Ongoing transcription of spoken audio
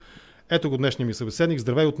Ето го днешния ми събеседник.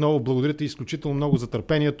 Здравей отново, благодаря ти изключително много за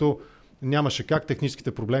търпението. Нямаше как,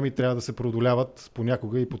 техническите проблеми трябва да се преодоляват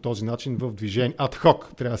понякога и по този начин в движение.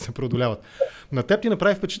 Адхок трябва да се преодоляват. На теб ти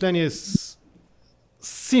направи впечатление с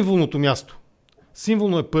символното място.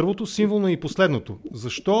 Символно е първото, символно е и последното.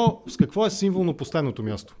 Защо, с какво е символно последното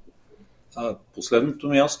място? Последното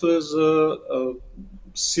място е за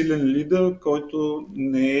силен лидер, който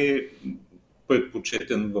не е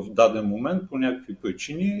предпочетен в даден момент по някакви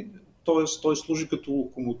причини. Т.е. той служи като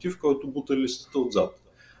локомотив, който бута листата отзад.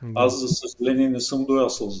 Аз, за съжаление, не съм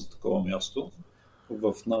дорасъл за такова място.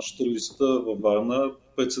 В нашата листа във Варна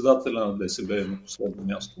председателя на ДСБ е на последно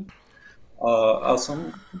място. Аз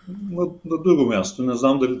съм на друго място. Не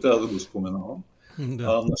знам дали трябва да го споменавам.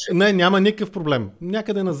 Да. Не, няма никакъв проблем.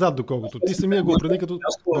 Някъде назад, доколкото. Ти самия го определи като...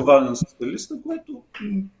 Място във Варненската листа, което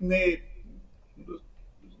не е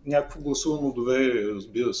някакво гласувано доверие,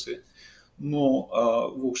 разбира се. Но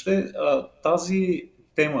въобще тази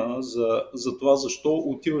тема за това защо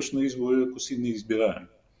отиваш на избори, ако си неизбираем,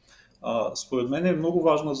 според мен е много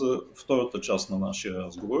важна за втората част на нашия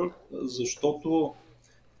разговор, защото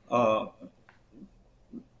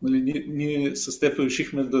ние с теб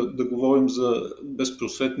решихме да говорим за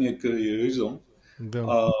безпросветния кариеризъм,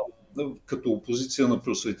 като опозиция на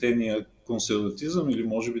просветения консерватизъм, или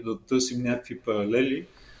може би да търсим някакви паралели,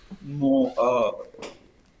 но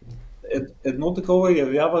едно такова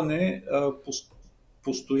явяване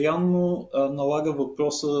постоянно налага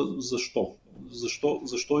въпроса защо.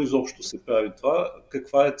 Защо изобщо се прави това?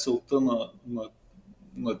 Каква е целта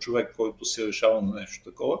на човек, който се решава на нещо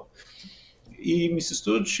такова? И ми се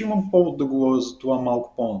струва, че имам повод да говоря за това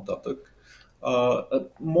малко по-нататък.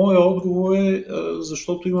 Моят отговор е,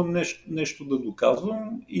 защото имам нещо да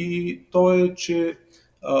доказвам, и то е, че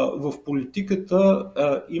в политиката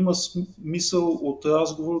има смисъл от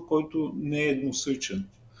разговор, който не е едносричен.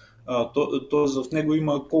 Тоест в него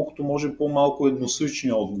има колкото може по-малко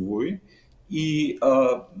едносрични отговори, и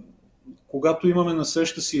когато имаме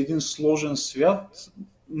насреща си един сложен свят,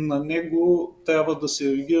 на него трябва да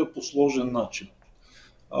се реагира по сложен начин.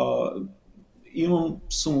 Имам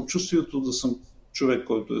самочувствието да съм човек,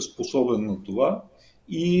 който е способен на това,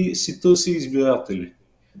 и си търся избиратели,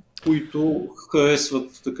 които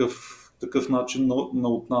харесват такъв начин на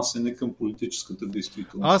отнасяне към политическата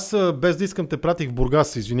действителност. Аз, без да искам, те пратих в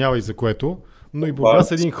Бургас, извинявай за което, но и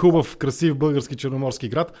Бургас е един хубав, красив български черноморски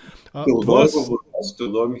град.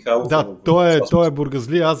 Теодор Михайлов. Да, той е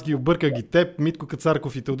бургазли, аз ги обърках и теб, Митко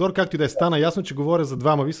Кацарков и Теодор, както и да е, стана ясно, че говоря за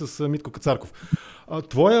двама ви с Митко Кацарков.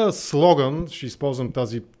 Твоя слоган, ще използвам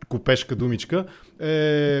тази купешка думичка,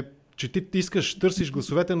 е, че ти искаш, търсиш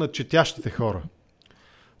гласовете на четящите хора.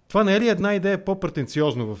 Това не е ли една идея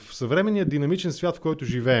по-претенциозно в съвременния динамичен свят, в който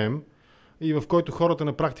живеем и в който хората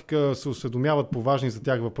на практика се осведомяват по важни за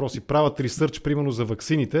тях въпроси, правят ресърч, примерно за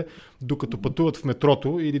ваксините, докато пътуват в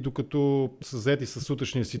метрото или докато са заети със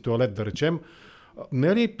сутрешния си туалет, да речем. Не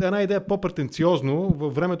е ли една идея по-претенциозно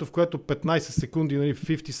във времето, в което 15 секунди,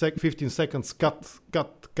 15 seconds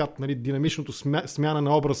cut, динамичното смяна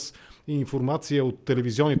на образ и информация от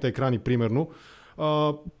телевизионните екрани, примерно,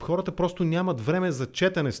 хората просто нямат време за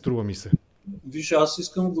четене, струва ми се. Виж, аз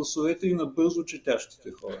искам гласовете и на бързо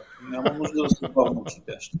четящите хора. Няма нужда да са бавно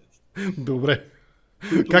четящи. Добре.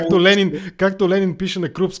 Както Ленин пише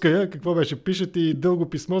на Крупская, какво беше? Пише ти дълго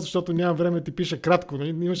писмо, защото няма време да ти пише кратко.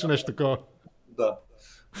 Имаше нещо такова. Да.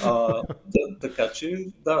 Така че,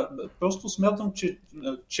 просто смятам, че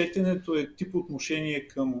четенето е тип отношение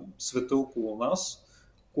към света около нас,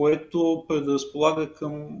 което предразполага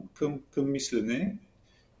към мислене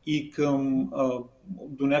и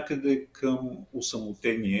до някъде към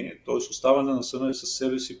усамотение, т.е. оставане насаме със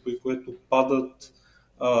себе си, при което падат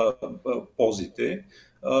позите.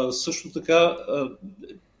 Също така,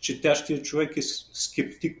 четящия човек е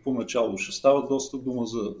скептик поначало. Ще става доста дума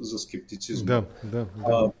за скептицизм. Да.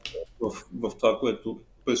 В това, което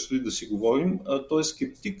предстои да си говорим. Той е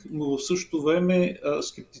скептик, но в същото време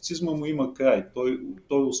скептицизма му има край.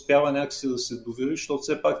 Той успява някакси да се довери, защото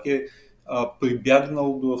все пак е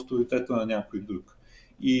прибягнал до авторитета на някой друг.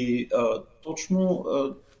 И точно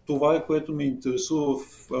това е, което ме интересува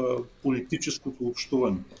в политическото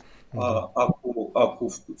общуване.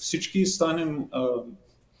 Ако всички станем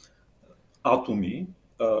атоми,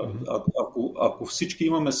 ако всички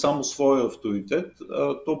имаме само своя авторитет,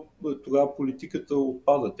 то тогава политиката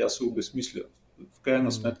отпада, тя се обезмисля. В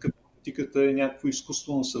крайна сметка политиката е някакво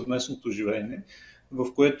изкуство на съвместното живеене,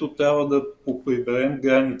 в което трябва да поприберем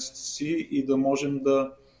границите си и да можем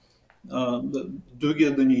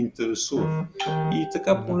другия да ни интересува. И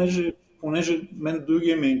така, понеже мен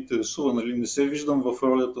другия ме интересува, не се виждам в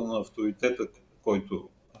ролята на авторитета, който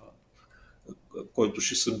който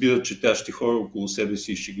ще събира четящи хора около себе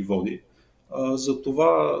си и ще ги води.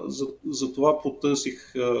 Затова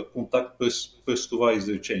потърсих контакт през това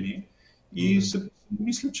изречение и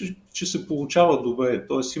мисля, че се получава добре.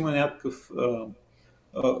 Тоест има някакъв...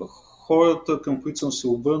 хората, към които съм се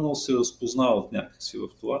обърнал, се разпознават някакси в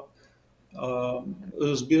това.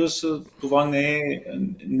 Разбира се, това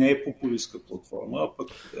не е популистка платформа, а пък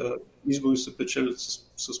избори се печелят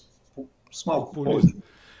с малко повече.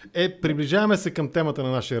 Приближаваме се към темата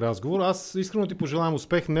на нашия разговор. Аз искрено ти пожелавам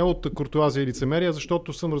успех не от куртуазия и лицемерие,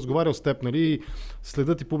 защото съм разговарял с теб, нали,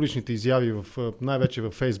 следят и публичните изяви най-вече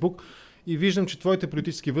във Фейсбук и виждам, че твоите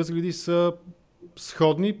политически възгледи са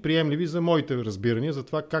сходни, приемливи за моите разбирания за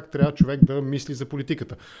това как трябва човек да мисли за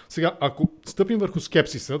политиката. Сега, ако стъпим върху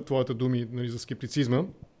скепсиса, твоята думи, нали, за скептицизма,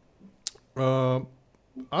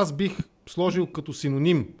 аз бих сложил като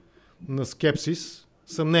синоним на скепсис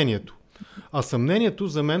съмнението. А съмнението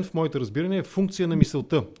за мен, в моите разбирания, е функция на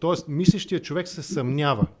мисълта. Тоест, мислещия човек се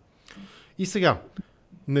съмнява. И сега,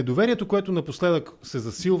 недоверието, което напоследък се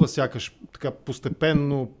засилва сякаш така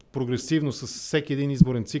постепенно, прогресивно с всеки един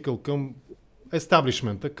изборен цикъл към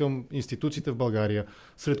естаблишмента, към институциите в България,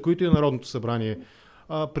 сред които е Народното събрание.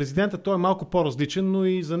 Президентът той е малко по-различен, но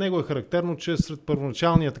и за него е характерно, че сред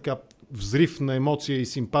първоначалния така взрив на емоция и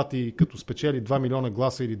симпатии, като спечели 2 милиона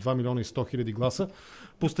гласа или 2 милиона и 100 хиляди гласа,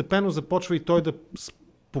 постепенно започва и той да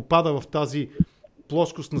попада в тази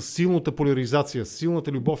плоскост на силната поляризация,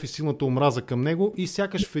 силната любов и силната омраза към него и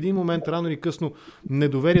сякаш в един момент, рано или късно,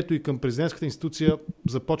 недоверието и към президентската институция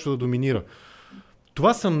започва да доминира.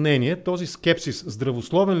 Това съмнение, този скепсис,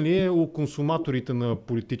 здравословен ли е у консуматорите на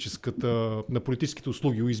политическите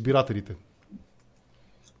услуги, у избирателите?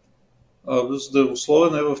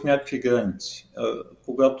 Здравословен е в някакви граници.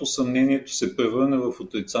 Когато съмнението се превърне в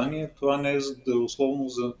отрицание, това не е здравословно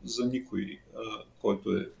за никой,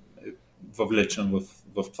 който е въвлечен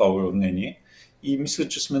в това уравнение. И мисля,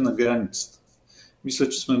 че сме на границата. Мисля,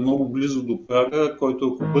 че сме много близо до прага, който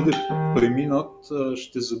ако бъде преминат,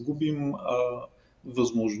 ще загубим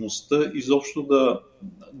възможността изобщо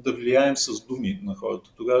да влияем с думи на хората.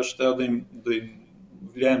 Тогава ще трябва да им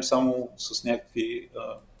влияем само с някакви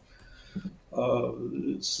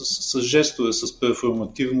с жестове, с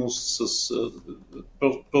перформативност,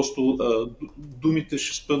 просто думите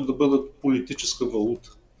ще спрат да бъдат политическа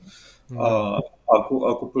валута.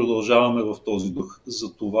 Ако продължаваме в този дух.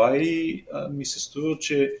 Затова и ми се струва,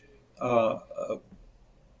 че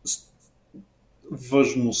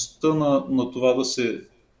важността на това да се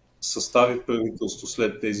състави правителство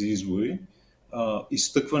след тези избори,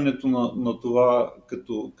 изтъкването на това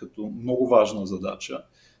като много важна задача,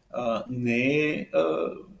 не е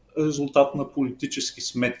резултат на политически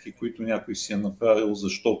сметки, които някой си е направил,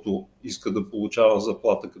 защото иска да получава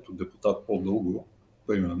заплата като депутат по-дълго,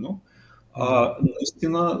 примерно.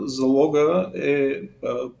 Наистина залога е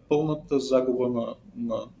пълната загуба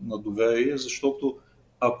на доверие, защото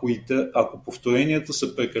ако повторенията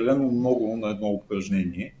са прекалено много на едно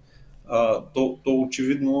упражнение, то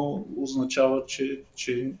очевидно означава,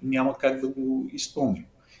 че няма как да го изпълним.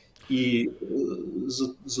 И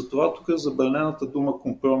за това тук забранената дума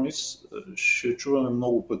компромис ще чуваме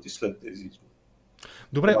много пъти след тези избори.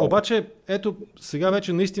 Добре, обаче ето сега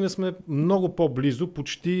вече наистина сме много по-близо,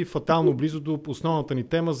 почти фатално близо до основната ни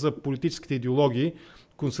тема за политическите идеологии.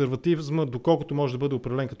 Консерватизма, доколкото може да бъде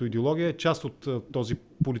определен като идеология, е част от този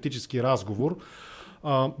политически разговор.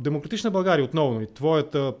 Демократична България, отново,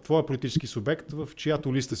 твоя политически субект, в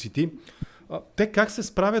чиято листа си ти, те как се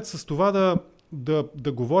справят с това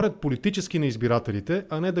да говорят политически на избирателите,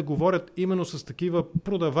 а не да говорят именно с такива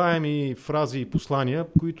продаваеми фрази и послания,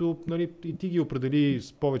 които, нали, и ти ги определи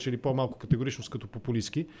с повече или по-малко категоричност като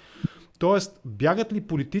популистки. Тоест, бягат ли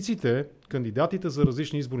политиците, кандидатите за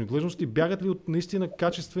различни изборни длъжности, бягат ли от наистина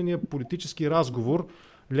качествения политически разговор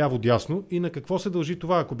ляво-дясно и на какво се дължи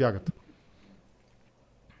това, ако бягат?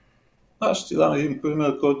 Аз ще ти дам един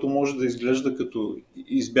пример, който може да изглежда като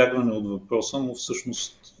избягване от въпроса, но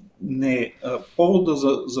всъщност не е. Повода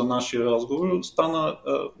за нашия разговор стана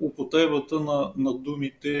употребата на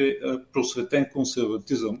думите просветен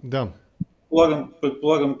консерватизъм. Да.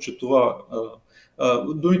 Предполагам, че това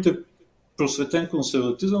думите просветен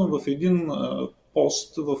консерватизъм в един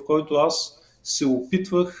пост, в който аз се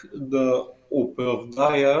опитвах да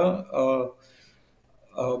оправдая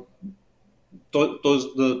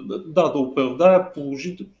да оправдая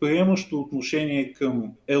приемащо отношение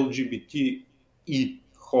към ЛГБТ и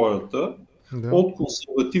хората от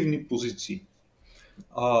консервативни позиции.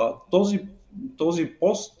 Този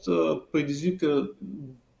пост предизвика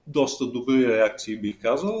доста добри реакции, бих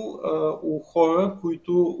казал, у хора,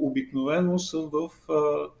 които обикновено са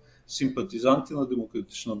симпатизанти на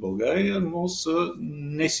Демократична България, но са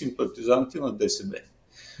несимпатизанти на ДСБ.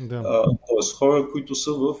 Да. Тоест хора, които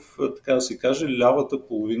са в, така да се каже, лявата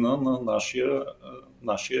половина на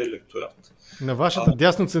нашия електорат. На вашата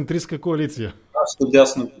дясноцентристка коалиция. Нашата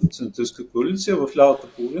дясноцентристка коалиция в лявата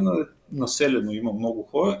половина е населено, има много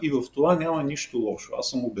хора и в това няма нищо лошо. Аз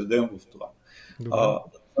съм убеден в това.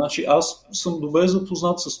 Значи аз съм добре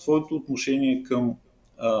запознат с твоето отношение към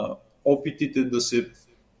опитите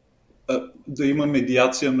да има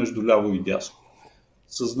медиация между ляво и дясно.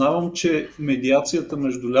 Съзнавам, че медиацията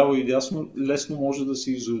между ляво и дясно лесно може да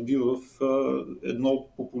се изроди в едно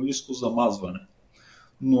популистко замазване.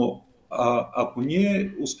 Но ако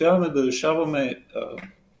ние успяваме да решаваме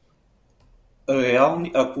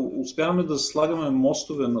ако успяваме да слагаме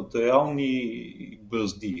мостове над реални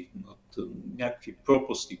бразди, над някакви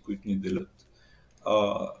пропасти, които ни делят,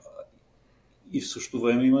 и в същото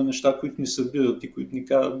време има неща, които ни събират и които ни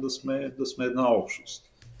карат да сме една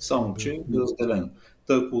общност. Само, че е разделена.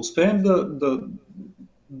 Ако успеем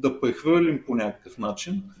да прехвърлим по някакъв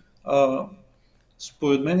начин,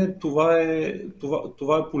 според мен това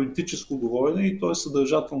е политическо говорене и то е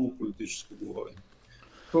съдържателно политическо говорене.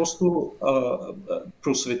 Просто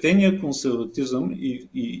просветения консерватизъм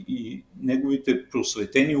и неговите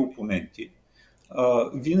просветени опоненти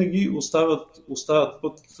винаги оставят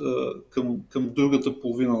път към другата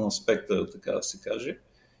половина на спектъра, така да се каже.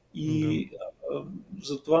 И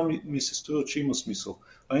затова ми се струва, че има смисъл.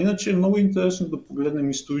 А иначе е много интересно да погледнем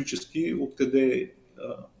исторически откъде.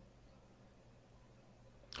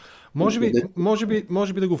 Може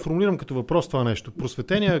би да го формулирам като въпрос това нещо.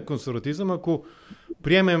 Просветения консерватизъм, ако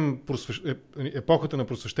приемем епохата на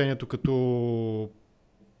просвещението като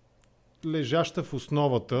лежаща в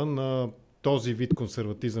основата на този вид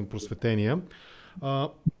консерватизъм, просветения,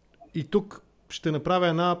 и тук ще направя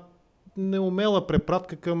една неумела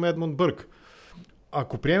препратка към Едмунд Бърк.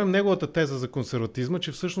 Ако приемем неговата теза за консерватизма,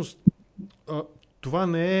 че всъщност това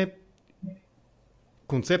не е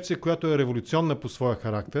концепция, която е революционна по своя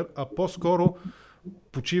характер, а по-скоро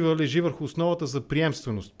лежи върху основата за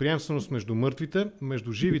приемственост. Приемственост между мъртвите,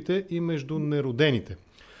 между живите и между неродените.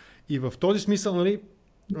 И в този смисъл,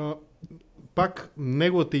 пак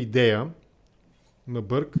неговата идея на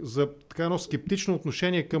Бърк за така едно скептично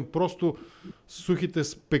отношение към просто сухите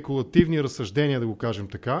спекулативни разсъждения, да го кажем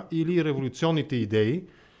така, или революционните идеи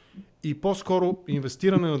и по-скоро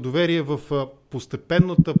инвестиране на доверие в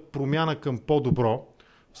постепенната промяна към по-добро.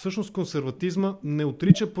 Всъщност консерватизма не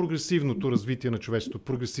отрича прогресивното развитие на човечеството,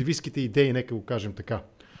 прогресивистските идеи, нека го кажем така.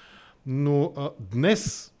 Но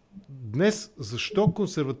днес защо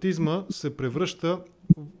консерватизма се превръща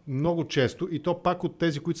много често, и то пак от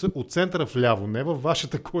тези, които са от центъра вляво, не във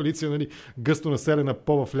вашата коалиция, гъсто населена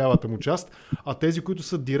в лявата му част, а тези, които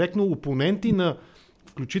са директно опоненти на,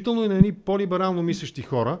 включително и на едни по-либерално мислещи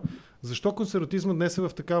хора. Защо консерватизмът днес е в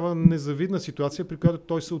такава незавидна ситуация, при която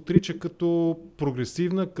той се отрича като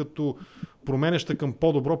прогресивна, като променеща към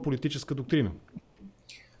по-добро политическа доктрина?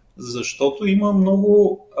 Защото има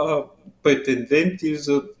много претенденти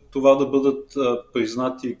за това да бъдат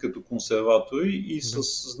признати като консерватори и с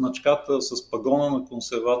значката, с пагона на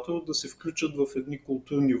консерватор да се включат в едни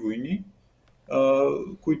културни войни,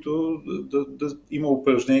 които да има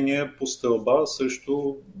упражнения по стрелба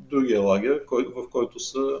срещу другия лагер, в който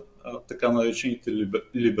са така наречените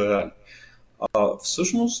либерали.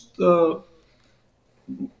 Всъщност,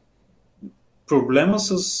 проблема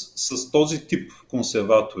с този тип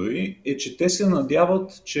консерватори е, че те се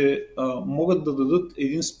надяват, че могат да дадат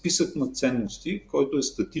един списък на ценности, който е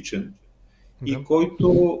статичен и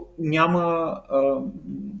който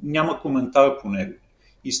няма коментар по него.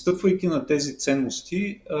 И стъпвайки на тези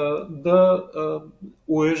ценности да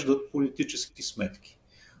уреждат политически сметки.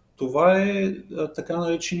 Това е така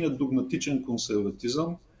нареченият догматичен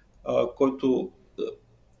консерватизъм, който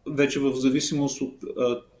вече в зависимост от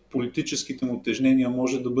политическите му тежнения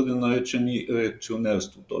може да бъде наречен и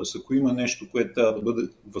реакционерство. Т.е. ако има нещо, което трябва да бъде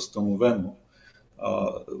възстановено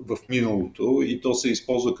в миналото и то се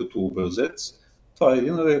използва като образец, това е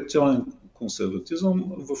един реакционен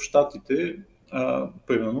консерватизъм. В Щатите,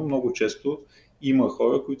 примерно, много често има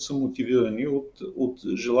хора, които са мотивирани от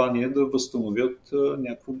желание да възстановят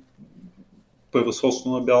някакво превъзходство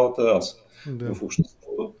на бялата раса в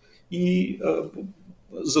обществото. И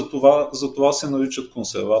за това се наричат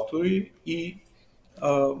консерватори и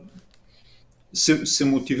се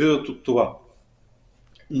мотивират от това.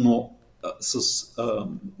 Но с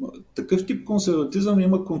такъв тип консерватизъм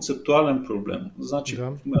има концептуален проблем. Значи,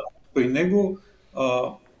 при него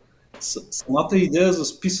самата идея за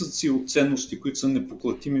списъци от ценности, които са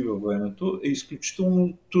непоклатими във времето, е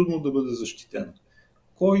изключително трудно да бъде защитена.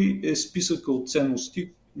 кой е списъка от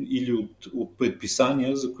ценности или от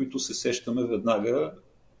предписания, за които се сещаме веднага,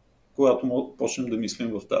 когато почнем да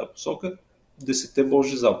мислим в тази посока? 10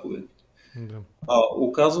 Божи заповеди. Да.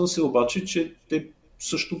 Оказва се обаче, че те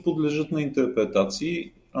също подлежат на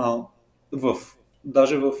интерпретации,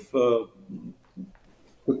 даже в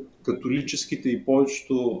католическите и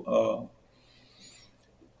повечето.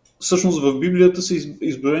 Всъщност в Библията са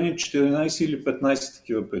изброени 14 или 15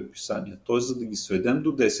 такива предписания. Т.е. за да ги сведем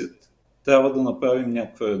до 10, трябва да направим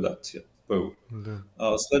някаква редакция. Първо. Да.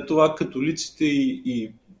 След това католиците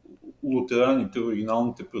и лутераните,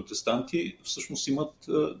 оригиналните протестанти, всъщност имат,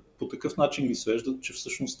 по такъв начин ги свеждат, че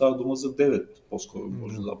всъщност става дума за 9 по-скоро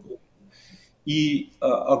Божи заповеди. И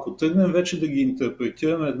ако тръгнем вече да ги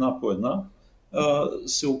интерпретираме една по една,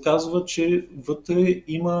 се оказва, че вътре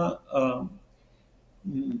има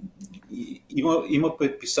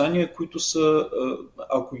предписания, които са,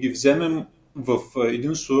 ако ги вземем в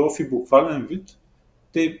един суров и буквален вид,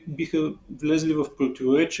 те биха влезли в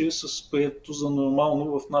противоречие с приетото за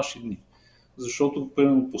нормално в наши дни. Защото,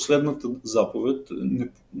 примерно, последната заповед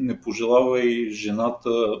не пожелава и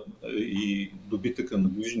жената и добитъка на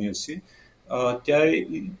ближния си, тя е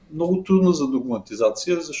много трудна за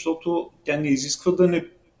догматизация, защото тя не изисква да не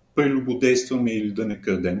прелюбодействаме или да не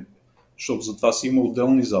крадем, защото за това си има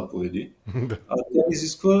отделни заповеди, тя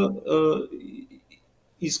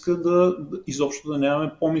иска да изобщо да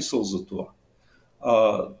нямаме помисъл за това.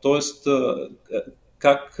 Тоест,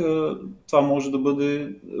 как това може да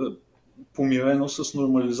бъде помирено с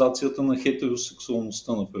нормализацията на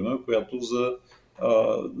хетеросексуалността, например, която за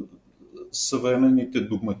съвременните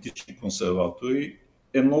догматични консерватори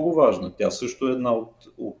е много важна. Тя също е една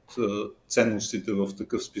от ценностите в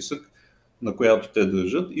такъв списък, на която те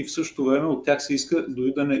държат, и в същото време от тях се иска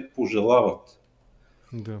дори да не пожелават.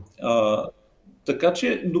 Да. Така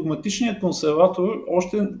че догматичният консерватор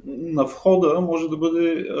още на входа може да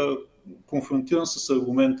бъде конфронтиран с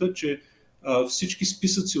аргумента, че всички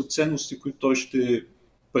списъци от ценности, които той ще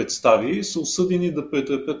представи, са осъдени да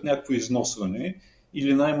претърпят някакво износване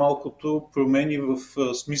или най-малкото промени в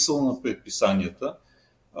смисъл на предписанията,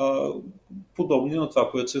 подобни на това,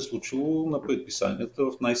 което се е случило на предписанията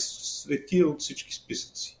в най-светия от всички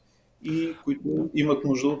списъци и които имат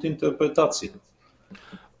нужда от интерпретация.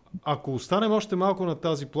 Ако останем още малко на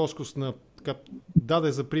тази плоскост на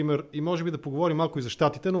даде за пример, и може би да поговорим малко и за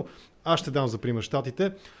щатите, но аз ще дам за пример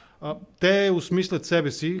щатите. Те осмислят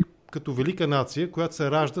себе си като велика нация, която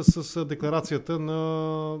се ражда с декларацията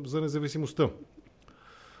за независимостта.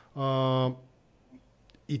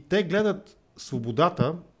 И те гледат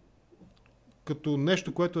свободата като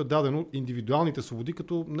нещо, което е дадено, индивидуалните свободи,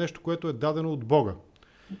 като нещо, което е дадено от Бога.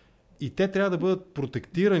 И те трябва да бъдат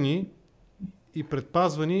протектирани и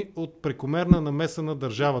предпазвани от прекомерна намеса на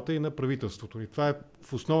държавата и на правителството. И това е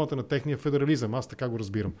в основата на техния федерализъм. Аз така го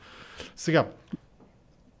разбирам. Сега,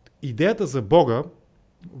 идеята за Бога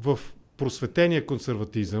в просветения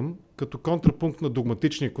консерватизъм, като контрапункт на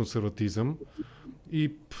догматичния консерватизъм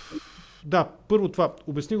и първо това,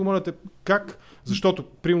 обясни го, моля те, как, защото,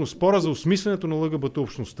 примерно, спора за осмисленето на ЛГБТ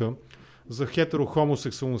общността, за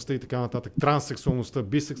хетеро-хомосексуалността и така нататък, транссексуалността,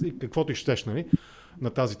 бисексуалността и каквото и щеш, нали, на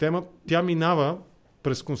тази тема, тя минава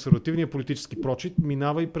през консервативния политически прочит,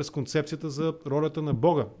 минава и през концепцията за ролята на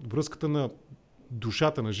Бога, връзката на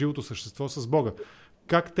душата, на живото същество с Бога.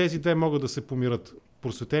 Как тези две могат да се помират?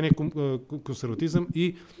 Просветения консерватизъм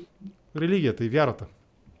и религията и вярата.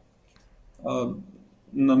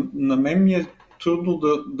 На мен ми е трудно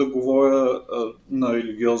да говоря на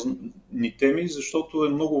религиозни теми, защото е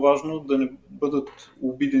много важно да не бъдат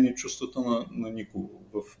обидени чувствата на никого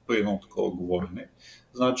при едно такова говорене.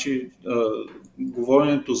 Значи,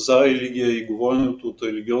 говоренето за религия и говоренето от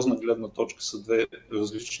религиозна гледна точка са две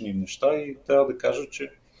различни неща и трябва да кажа,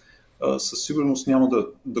 че със сигурност няма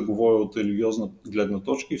да говоря от религиозна гледна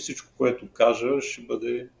точка и всичко, което кажа, ще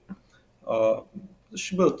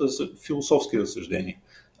бъдат философски разсъждения.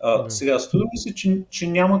 Сега, струва ми се, че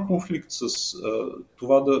няма конфликт с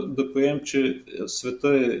това да приемем, че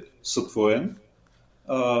света е сътворен,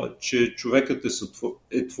 че човекът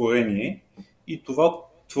е творение и това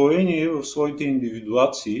творение в своите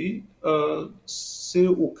индивидуации се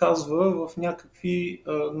оказва в някакви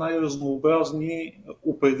най-разнообразни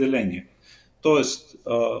определения. Тоест,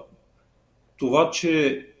 това,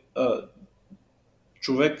 че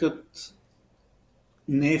човекът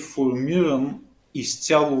не е формиран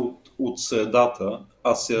изцяло от средата,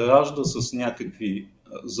 а се ражда с някакви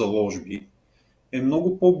заложби, е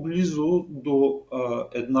много по-близо до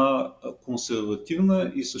една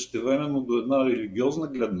консервативна и същевременно до една религиозна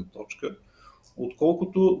гледна точка,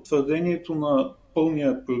 отколкото твърдението на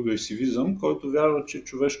пълния прогресивизъм, който вярва, че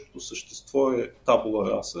човешкото същество е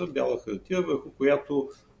табула раса, бяла хартия, върху която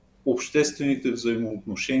обществените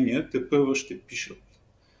взаимоотношения тепърва ще пишат.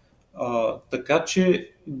 Така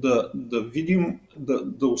че да видим,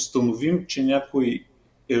 да установим, че някой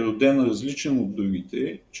е роден различен от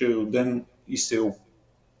другите, че е роден и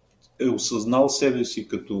е осъзнал себе си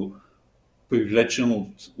като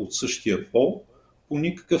привлечен от същия пол, по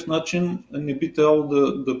никакъв начин не би трябвало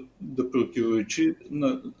да противоречи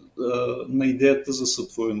на идеята за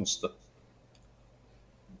сътвореността.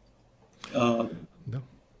 Да.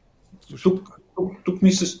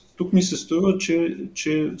 Тук ми се струва,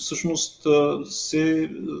 че всъщност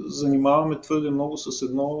се занимаваме твърде много с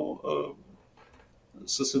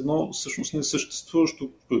едно всъщност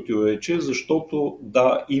несъществуващо противоречие, защото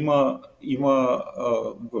да, има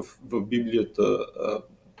в Библията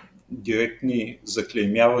директни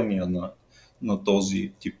заклеймявания на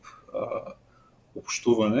този тип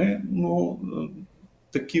общуване, но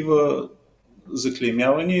такива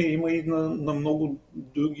заклеймявания има и на много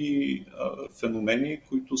други феномени,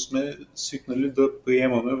 които сме свикнали да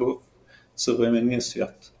приемаме в съвременния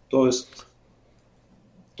свят.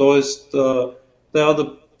 Тоест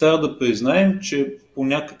трябва да признаем, че по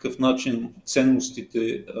някакъв начин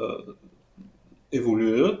ценностите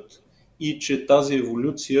еволюират и че тази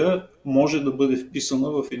еволюция може да бъде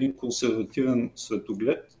вписана в един консервативен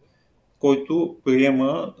светоглед, който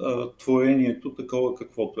приема творението такова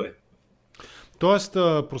каквото е. Тоест,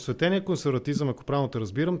 просветения консерватизъм, ако правилно те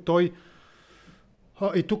разбирам, той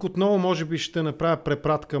и тук отново може би ще направя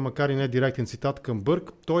препратка, макар и не директен цитат към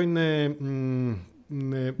Бърк, той не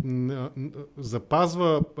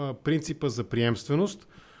запазва принципа за приемственост,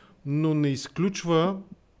 но не изключва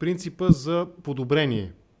принципа за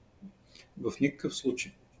подобрение. В никакъв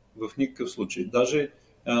случай. В никакъв случай. Даже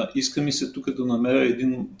иска ми се тук да намеря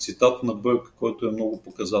един цитат на Бърк, който е много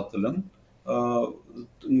показателен.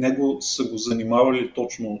 Него са го занимавали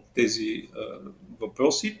точно тези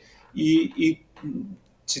въпроси и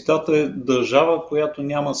цитата е: държава, която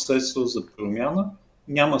няма средства за промяна,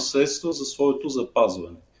 няма средства за своето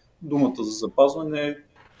запазване. Думата за запазване е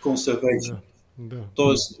conservation. Да.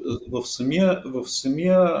 Тоест в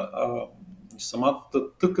самата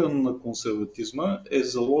тъкан на консерватизма е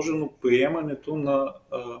заложено приемането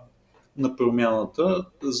на промяната.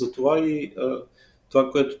 Затова и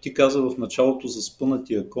това, което ти каза в началото за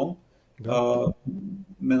спънатия кон,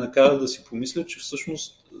 ме накара да си помисля, че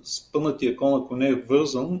всъщност спънатия кон, ако не е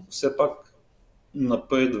вързан, все пак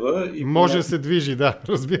напредва. И може да се движи, да,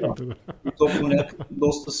 разбирам те. Да. И то по някакъв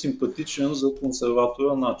доста симпатичен за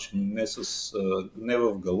консерватора начин. Не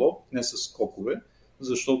в галоп, не с скокове,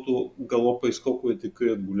 защото галопа и скоковете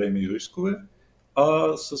крият големи рискове,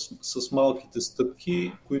 а с малките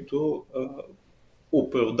стъпки, които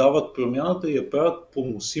оправдават промяната и я правят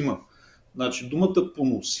поносима. Значи думата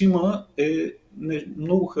поносима е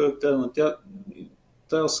много характерна. Трябва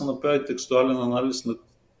да се направи текстуален анализ на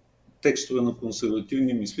текстове на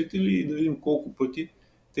консервативни мислители и да видим колко пъти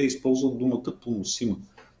те използват думата поносима.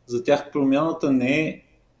 За тях промяната не е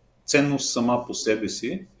ценност сама по себе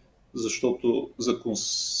си, защото за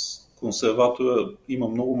консерватора има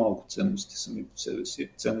много малко ценности сами по себе си.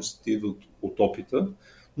 Ценностите идват от опита,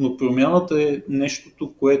 но промяната е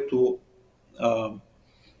нещото, което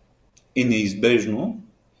е неизбежно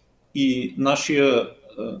и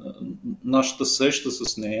нашата среща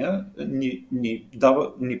с нея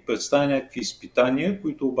ни представя някакви изпитания,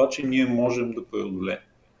 които обаче ние можем да преодолеем.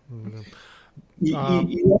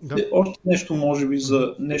 Още нещо, може би,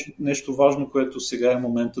 за нещо важно, което сега е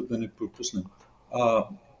моментът да не пропуснем.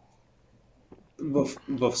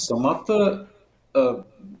 В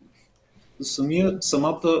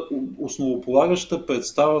самата основополагаща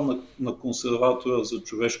представа на консерватора за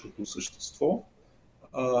човешкото същество,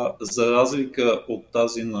 за разлика от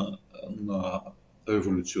тази на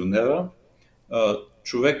революционера,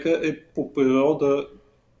 човека е по природа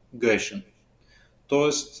грешен.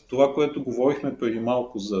 Тоест, това, което говорихме преди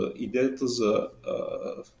малко за идеята за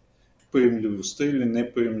приемливостта или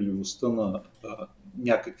неприемливостта на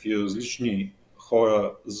някакви различни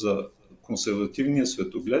хора за консервативния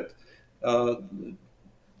светоглед,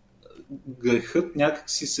 грехът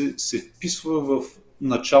някакси се вписва в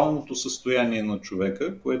началното състояние на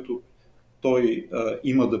човека, което той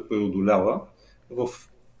има да преодолява, в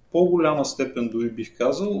по-голяма степен дори бих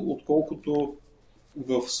казал, отколкото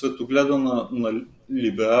в светогледа на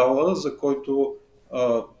либерала, за който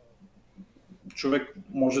човек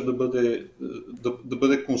може да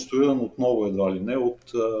бъде конструиран отново едва ли не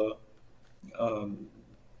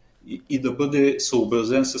и да бъде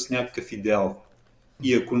съобразен с някакъв идеал.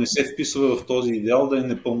 и ако не се вписва в този идеал, да е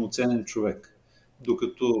непълноценен човек.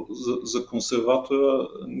 Докато за консерватора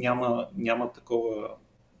няма такова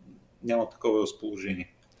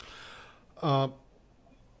разположение.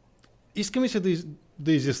 Иска ми се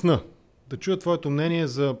да изясна, да чуя твоето мнение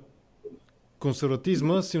за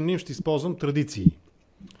консерватизма, синоним ще използвам традиции.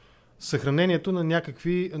 Съхранението на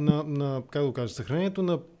някакви, как да кажа, съхранението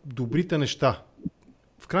на добрите неща.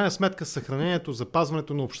 В крайна сметка съхранението,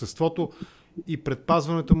 запазването на обществото и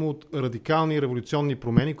предпазването му от радикални революционни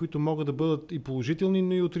промени, които могат да бъдат и положителни,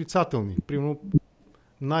 но и отрицателни. Примерно,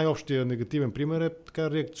 най-общия негативен пример е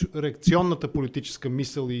така реакционната политическа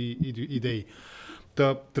мисъл и идеи.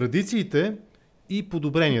 Традициите и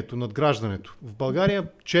подобрението, надграждането. В България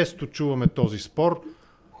често чуваме този спор.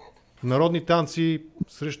 Народни танци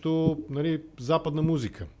срещу западна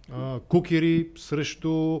музика. Кукери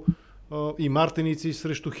срещу и мартеници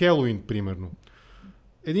срещу Хелоуин, примерно.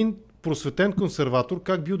 Един просветен консерватор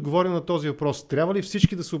как би отговорил на този въпрос? Трябва ли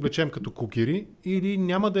всички да се облечем като кукери или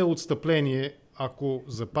няма да е отстъпление, ако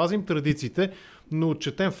запазим традициите, но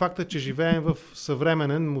отчетем факта, че живеем в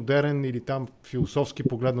съвременен, модерен или там философски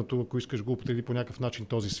погледнато, ако искаш го употреби по някакъв начин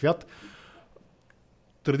този свят,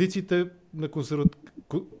 традициите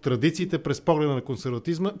през погледа на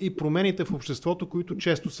консерватизма и промените в обществото, които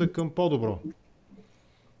често са към по-добро.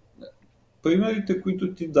 Примерите,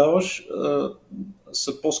 които ти даваш,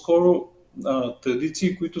 са по-скоро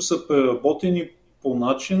традиции, които са преработени по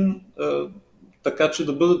начин, така че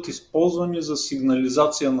да бъдат използвани за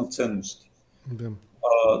сигнализация на ценности. Да.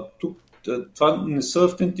 Тук това не са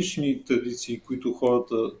автентични традиции, които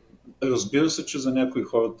хората... Разбира се, че за някои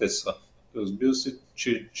хора те са. Разбира се,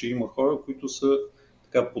 че има хора, които са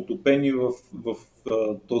така потопени в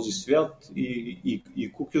този свят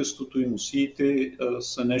и кукерството и носиите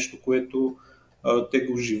са нещо, което те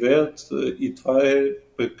го живеят и това е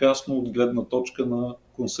прекрасно от гледна точка на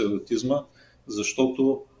консерватизма,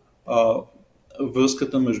 защото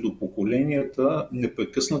връзката между поколенията,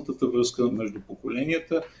 непрекъснатата връзка между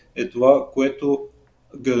поколенията е това, което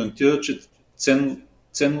гарантира, че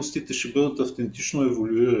ценностите ще бъдат автентично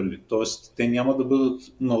еволюирали, т.е. те няма да бъдат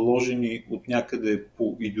наложени от някъде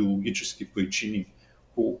по идеологически причини,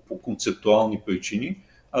 по концептуални причини,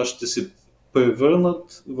 а ще се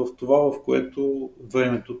превърнат в това, в което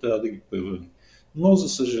времето трябва да ги превърне. Но, за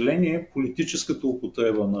съжаление, политическата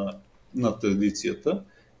употреба на традицията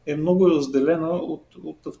е много разделена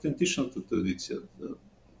от автентичната традиция.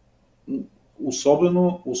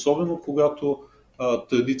 Особено когато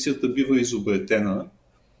традицията бива изобретена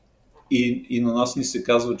и на нас ни се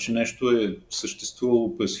казва, че нещо е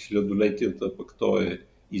съществувало през хилядолетията, пък то е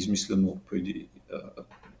измислено преди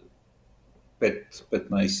 5,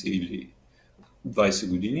 15 или 20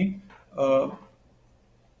 години.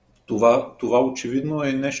 Това очевидно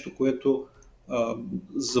е нещо, което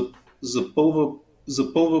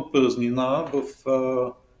запълва празнина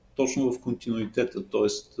точно в континуитета.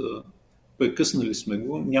 Тоест, прекъснали сме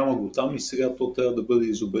го, няма го там и сега то трябва да бъде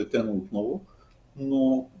изобретено отново,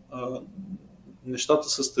 но нещата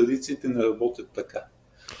с традициите не работят така.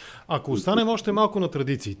 Ако останем още малко на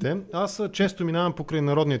традициите, аз често минавам покрай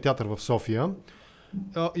Народния театър в София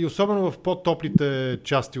и особено в по-топлите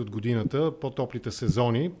части от годината, по-топлите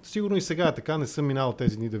сезони, сигурно и сега е така, не съм минал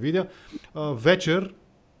тези дни да видя, вечер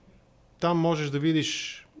там можеш да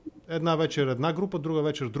видиш една вечер една група, друга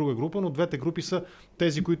вечер друга група, но двете групи са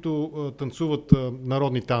тези, които танцуват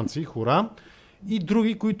народни танци, хора, и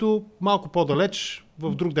други, които малко по-далеч,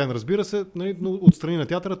 в друг ден, разбира се, но отстрани на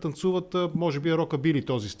театъра танцуват, може би е рокабили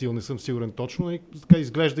този стил, не съм сигурен точно, и така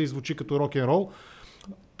изглежда и звучи като рок-н-рол.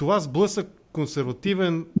 Това сблъсък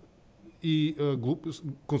консервативен и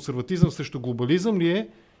консерватизъм срещу глобализъм ли е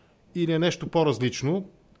или е нещо по-различно?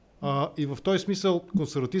 И в този смисъл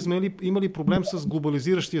консерватизма има ли проблем с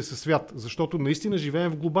глобализиращия се свят? Защото наистина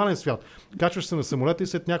живеем в глобален свят. Качваш се на самолета и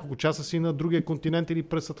след няколко часа си на другия континент или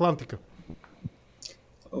през Атлантика.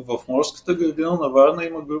 В морската градина на Варна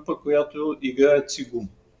има група, която играе цигун.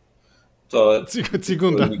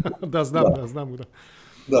 Цигун, да. Да, знам го, да.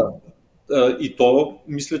 Да. И то,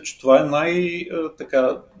 мисля, че това е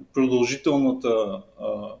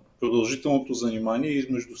продължителното занимание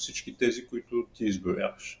измежду всички тези, които ти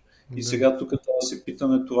изброяваш. И сега тук трябва да се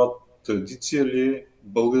питаме това традиция ли е,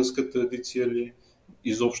 българска традиция ли,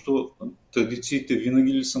 изобщо традициите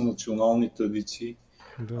винаги ли са национални традиции.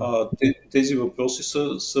 Да. Тези въпроси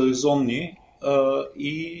са резонни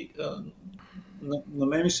и на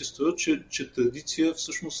мен ми се струва, че традиция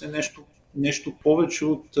всъщност е нещо повече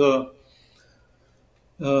от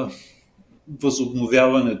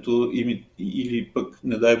възобновяването или пък,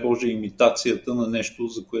 не дай Боже, имитацията на нещо,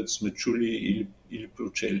 за което сме чули или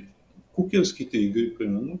прочели. кукерските игри,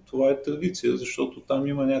 примерно, това е традиция, защото там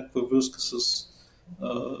има някаква връзка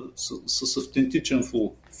с автентичен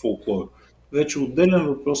фолклор. Вече отделен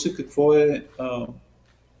въпрос е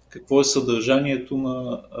какво е съдържанието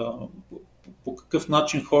по какъв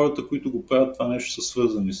начин хората, които го правят това нещо, са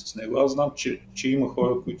свързани с него. Аз знам, че има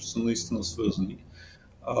хора, които са наистина свързани.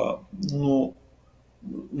 Но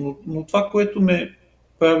това, което ме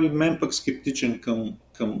прави мен пък скептичен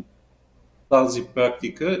към тази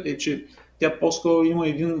практика, е, че тя по-скоро има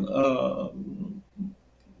един...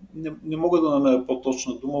 не мога да намеря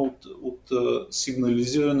по-точна дума от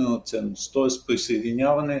сигнализиране на ценност, т.е.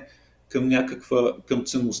 присъединяване към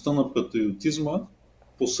ценността на патриотизма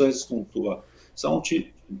посредством това. Само,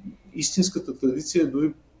 че истинската традиция е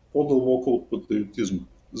дори по-дълбока от патриотизма,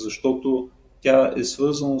 защото тя е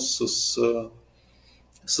свързана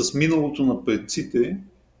с миналото на предците,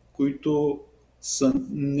 които са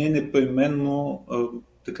не непременно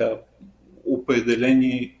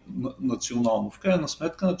определени национално. В крайна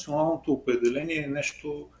сметка националното определение е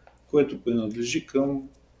нещо, което принадлежи към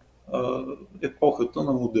епохата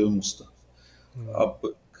на модерността. А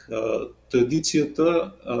пък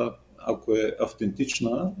традицията, ако е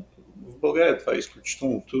автентична, в България това е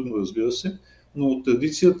изключително трудно, разбира се, но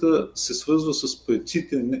традицията се свързва с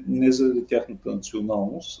предците не заради тяхната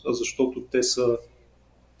националност, а защото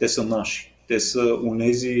те са наши. Те са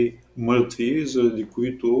онези мъртви, заради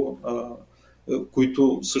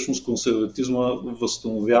които всъщност консерватизма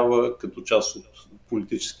възстановява като част от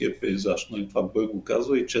политическия пейзаж. Нали, това Бър го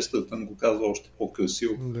казва и Честъртън го казва още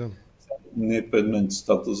по-красиво. Да. Не е пред мен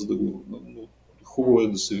цитата, за да го... Хубаво е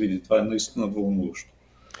да се види. Това е наистина вълнуващо.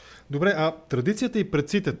 Добре, а традицията и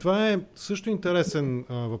предците, това е също интересен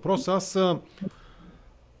въпрос. Аз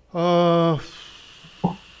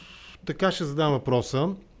така ще задам въпроса.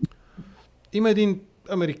 Има един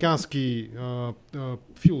американски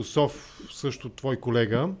философ, също твой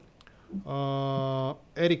колега,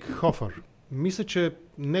 Ерик Хофър. Мисля, че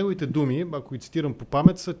неговите думи, ако ги цитирам по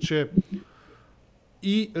памет, са, че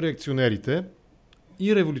и реакционерите,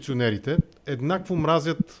 и революционерите еднакво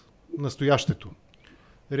мразят настоящето.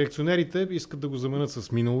 Реакционерите искат да го заменят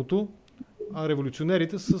с миналото, а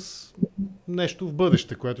революционерите с нещо в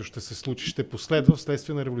бъдеще, което ще се случи, ще последва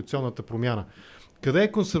вследствие на революционната промяна. Къде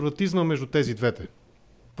е консерватизма между тези двете?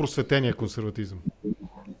 Просветения консерватизъм.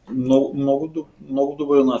 Много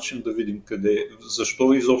добър начин да видим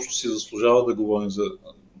защо изобщо си заслужава да говорим за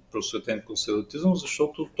просветен консерватизъм,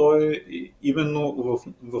 защото той е именно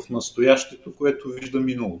в настоящето, което вижда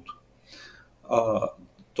миналото.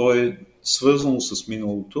 Той е свързано с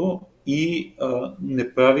миналото и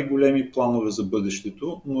не прави големи планове за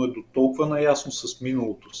бъдещето, но е до толкова наясно с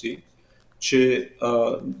миналото си, че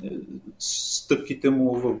стъпките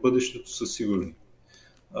му в бъдещето са сигурни.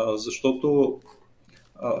 Защото,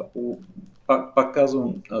 пак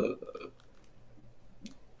казвам,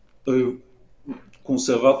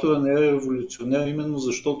 консерватора не е революционер, именно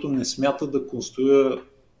защото не смята да конструира,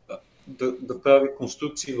 да прави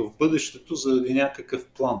конструкции в бъдещето заради някакъв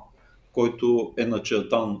план, който е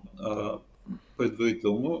начертан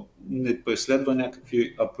предварително, не преследва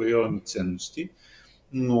някакви априорни ценности,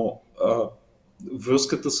 но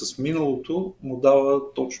връзката с миналото му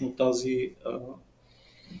дава точно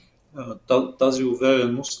тази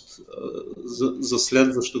увереност за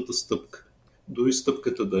следващата стъпка. Дори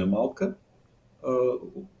стъпката да е малка,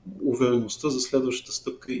 увереността за следващата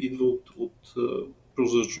стъпка идва от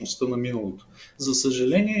прозрачността на миналото. За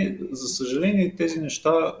съжаление тези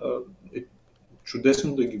неща е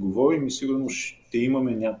чудесно да ги говорим и сигурно ще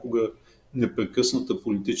имаме някога непрекъсната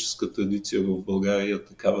политическа традиция в България,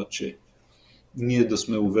 такава, че ние да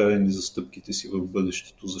сме уверени за стъпките си в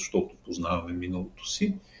бъдещето, защото познаваме миналото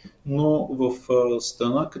си, но в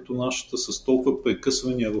страна като нашата с толкова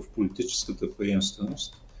прекъсвания в политическата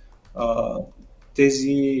приемственост,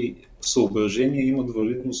 тези съображения имат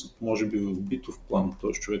валидност, може би в битов план,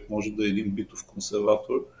 т.е. човек може да е един битов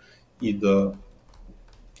консерватор и да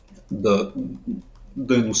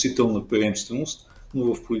е носител на приемственост,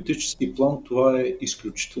 но в политически план това е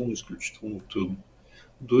изключително трудно.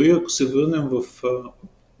 Дори ако се върнем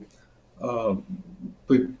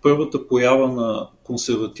при първата поява на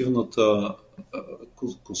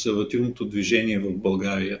консервативното движение в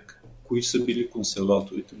България, кои са били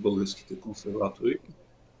консерваторите, българските консерватори,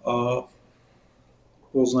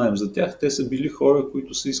 какво знаем за тях? Те са били хора,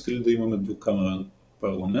 които са искали да имаме двукамерен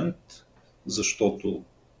парламент, защото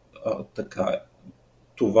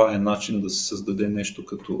това е начин да се създаде нещо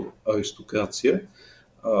като аристокрация,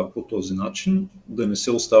 по този начин, да не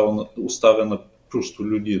се оставя на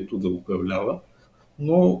простолюдието да управлява,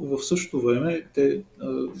 но в същото време те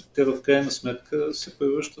в крайна сметка се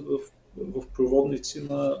превръщат в в проводници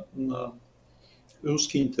на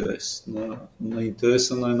руски интерес, на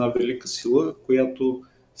интереса на една велика сила, която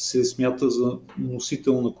се смята за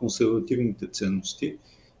носител на консервативните ценности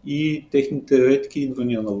и техните редки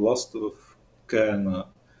идвания на власт в края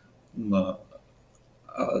на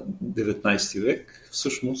 19 век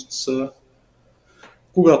всъщност са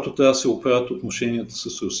когато трябва да се оправят отношенията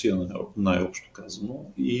с Русия, най-общо казано,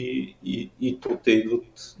 и то те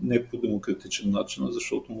идват не по демократичен начин,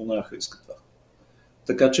 защото монарха иска това.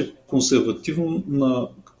 Така че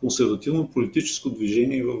консервативно политическо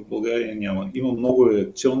движение в България няма. Има много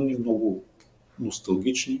реакционни, много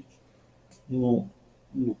носталгични, но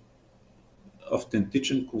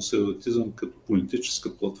автентичен консерватизъм като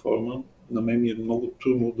политическа платформа на мен е много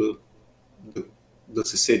трудно да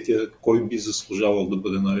се сетя кой би заслужавал да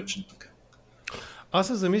бъде наречен така. Аз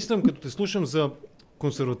се замислям, като те слушам за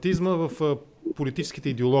консерватизма в политическите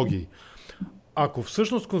идеологии. Ако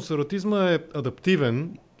всъщност консерватизма е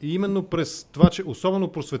адаптивен и именно през това, че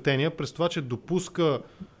особено просветения, през това, че допуска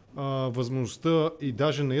възможността и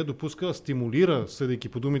даже не я допуска, стимулира, съдейки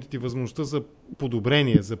по думите ти, възможността за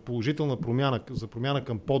подобрение, за положителна промяна, за промяна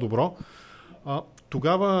към по-добро,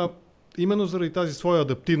 тогава именно заради тази своя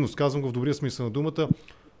адаптивност, казвам го в добрия смисъл на думата,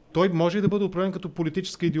 той може и да бъде управен като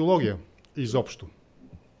политическа идеология изобщо.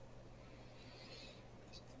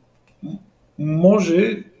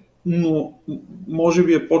 Може, но може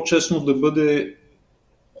би е по-честно да бъде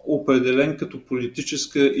определен като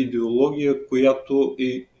политическа идеология, която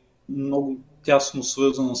е много тясно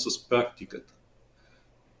свързана с практиката.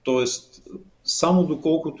 Тоест, само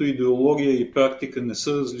доколкото идеология и практика не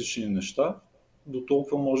са различни неща, до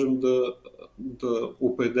толкова можем да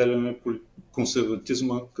определяме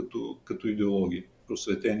консерватизма като идеология,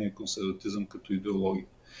 просветения консерватизъм като идеология.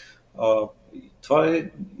 Това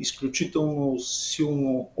е изключително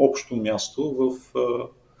силно общо място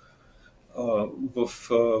в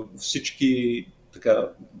всички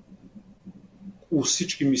у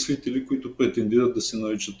всички мислители, които претендират да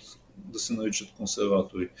се наричат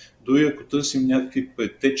консерватори. Дори ако търсим някакви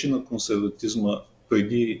предтечи на консерватизма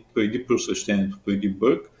преди просвещението, преди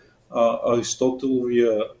Бърк,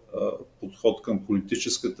 Аристотеловия подход към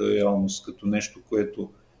политическата реалност като нещо, което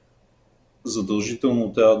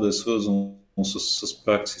задължително трябва да е свързано с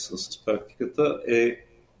праксиса, с практиката,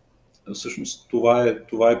 всъщност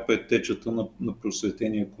това е предтечата на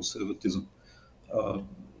просветения консерватизъм.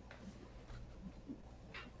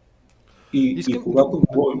 И когато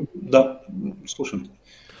говорим... Да, слушам те.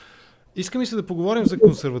 Искам ми се да поговорим за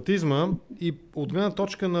консерватизма и от гледна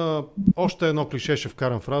точка на още едно клише ще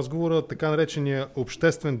вкарам в разговора, така наречения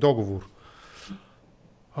обществен договор.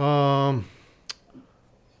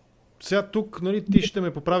 Сега тук, нали, ти ще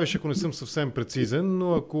ме поправиш, ако не съм съвсем прецизен,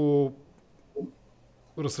 но ако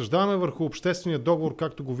разсъждаваме върху обществения договор,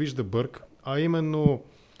 както го вижда Бърк, а именно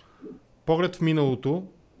поглед в миналото,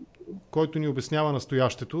 който ни обяснява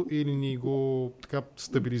настоящето или ни го така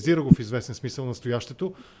стабилизира го в известен смисъл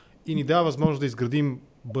настоящето и ни дава възможност да изградим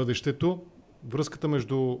бъдещето, връзката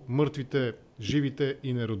между мъртвите, живите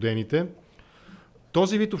и неродените.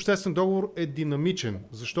 Този вид обществен договор е динамичен,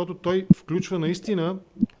 защото той включва наистина,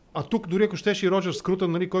 а тук дори ако щеш и Роджер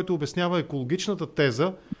Скрутън, нали, който обяснява екологичната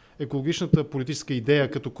теза, екологичната политическа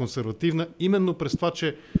идея като консервативна, именно през това,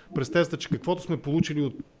 че през тезата, че каквото сме получили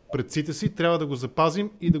от предците си, трябва да го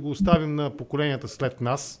запазим и да го оставим на поколенията след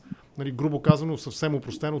нас. Нали, грубо казано, съвсем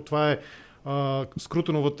опростено, това е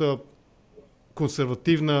Скрутъновата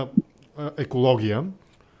консервативна екология.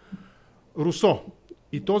 Русо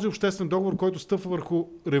и този обществен договор, който стъпва върху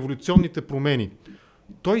революционните промени.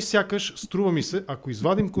 Той сякаш, струва ми се, ако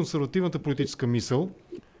извадим консервативната политическа мисъл,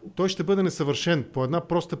 той ще бъде несъвършен по една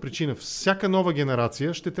проста причина. Всяка нова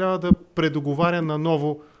генерация ще трябва да предоговаря на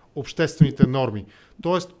ново обществените норми.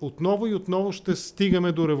 Тоест, отново и отново ще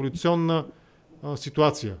стигаме до революционна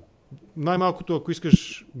ситуация. Най-малкото, ако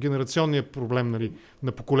искаш генерационния проблем, нали,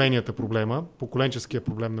 на поколенията проблема, поколенческия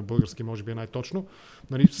проблем на български, може би е най-точно,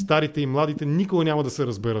 нали, старите и младите никога няма да се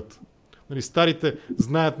разберат. Нали, старите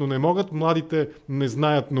знаят, но не могат, младите не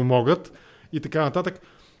знаят, но могат и така нататък.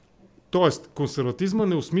 Тоест, консерватизма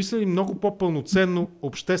не осмисля много по-пълноценно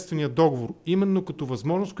обществения договор, именно като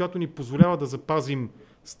възможност, която ни позволява да запазим,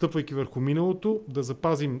 стъпвайки върху миналото, да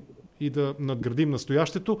запазим и да надградим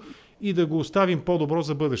настоящето и да го оставим по-добро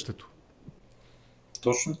за бъдещето.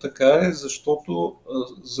 Точно така е, защото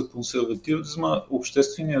за консерватизма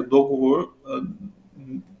общественият договор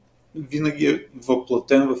винаги е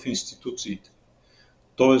въплатен в институциите.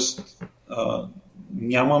 Тоест,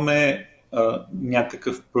 нямаме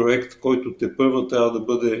някакъв проект, който тепърва трябва да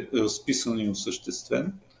бъде разписан и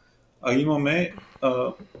осъществен, а имаме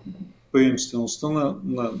приемствеността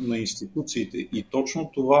на институциите. И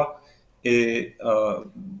точно това е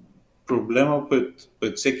проблема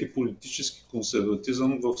пред всеки политически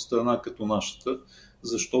консерватизъм в страна като нашата,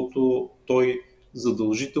 защото той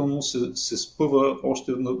задължително се спъва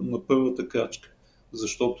още на първата крачка.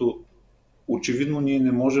 Защото очевидно ние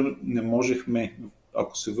не можехме,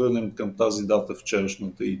 ако се върнем към тази дата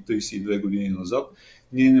вчерашната и 32 години назад,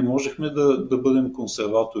 ние не можехме да бъдем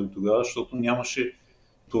консерватори тогава, защото нямаше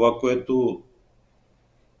това, което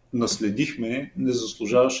наследихме, не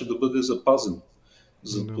заслужаваше да бъде запазено.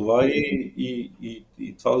 Затова и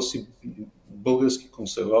това да си български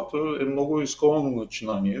консерватор е много изконно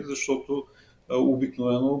начинание, защото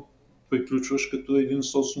обикновено приключваш като един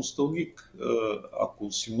соцносталгик,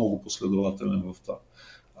 ако си много последователен в това.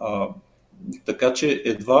 Така че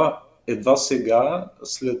едва сега,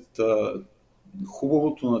 след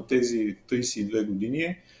хубавото на тези 32 години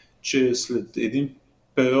е, че след един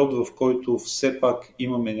период, в който все пак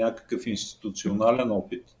имаме някакъв институционален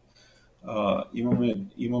опит,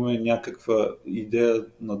 имаме някаква идея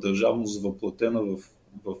на държавност въплатена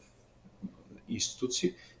в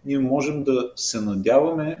институции, ние можем да се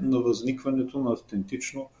надяваме на възникването на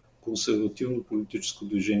автентично консервативно политическо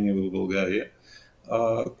движение в България,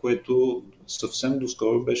 което съвсем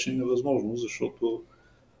доскоро беше невъзможно, защото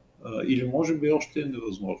или може би още е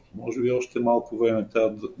невъзможно, може би още малко време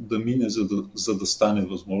трябва да мине, за да стане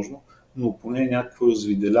възможно, но поне някакво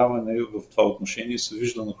развиделяване в това отношение се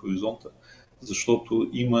вижда на хоризонта, защото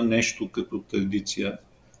има нещо като традиция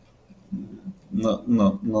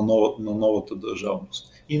на новата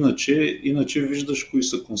държавност. Иначе виждаш кои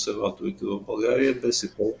са консерваторите в България,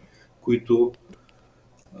 БСП, които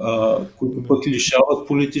пък лишават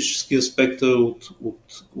политическия спектър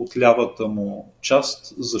от лявата му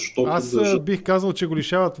част, защото... Аз бих казал, че го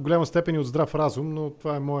лишават в голяма степен и от здрав разум, но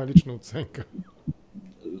това е моя лична оценка.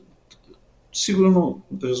 Сигурно,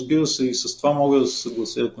 разбира се, и с това мога да се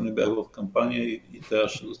съглася, ако не бях в кампания и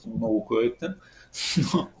трябваше да съм много коректен.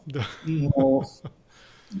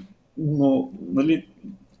 Но нали,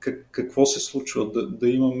 какво се случва?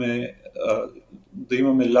 Да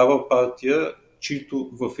имаме лява партия, чието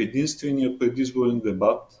в единствения предизборен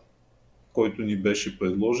дебат, който ни беше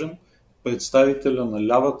предложен, представителя на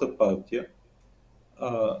лявата партия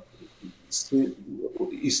се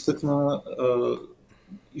изтъкна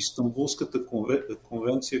Истанбулската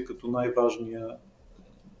конвенция като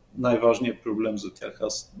най-важният проблем за тях.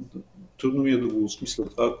 Трудно ми е да го осмисля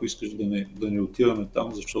това, ако искаш да не отиваме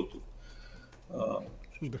там, защото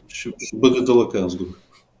ще бъде дълъг разговор.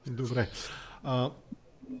 Добре.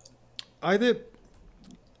 Айде.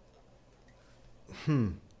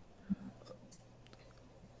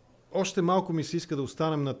 Още малко ми се иска да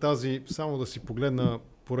останем на тази, само да си погледна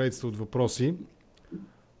поредица от въпроси.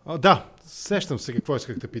 Да, сещам се какво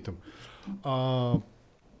исках да питам.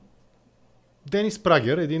 Денис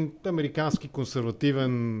Прагер, един американски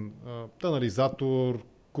консервативен анализатор,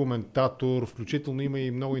 коментатор, включително има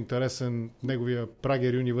и много интересен, неговия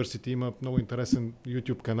Prager University има много интересен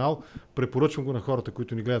YouTube канал. Препоръчвам го на хората,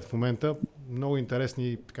 които ни гледат в момента. Много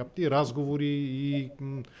интересни и разговори и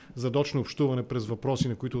задочно общуване през въпроси,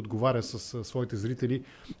 на които отговаря с своите зрители,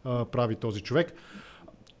 прави този човек.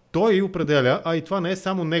 Той определя, и това не е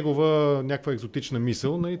само негова някаква екзотична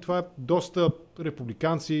мисъл, но и това е доста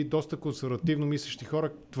републиканци, доста консервативно мислещи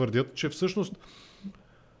хора твърдят, че всъщност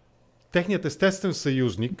техният естествен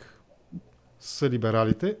съюзник са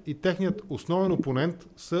либералите и техният основен опонент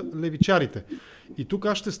са левичарите. И тук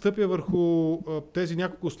аз ще стъпя върху тези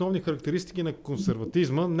няколко основни характеристики на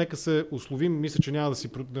консерватизма. Нека се условим, мисля, че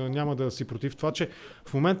няма да си против това, че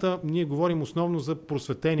в момента ние говорим основно за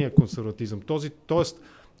просветения консерватизъм.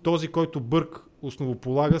 Този, който Бърк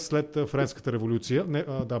основополага след Френската революция.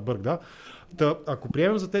 Ако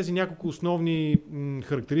приемем за тези няколко основни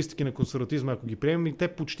характеристики на консерватизма, ако ги приемем, те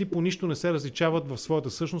почти по нищо не се различават в своята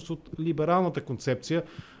същност от либералната концепция,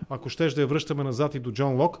 ако щеш да я връщаме назад и до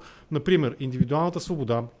Джон Лок. Например, индивидуалната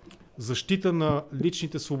свобода, защита на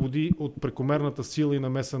личните свободи от прекомерната сила и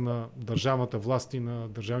намеса на държавната власт и на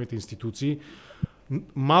държавните институции,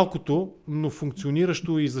 малкото, но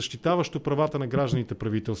функциониращо и защитаващо правата на гражданите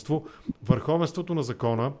правителство, върховенството на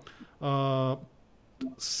закона,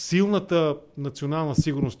 силната национална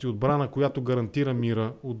сигурност и отбрана, която гарантира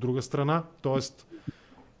мира от друга страна, т.е.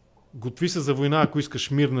 готви се за война, ако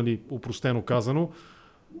искаш мир, нали, упростено казано,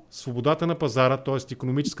 свободата на пазара, т.е.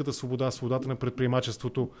 икономическата свобода, свободата на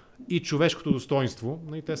предприемачеството и човешкото достоинство,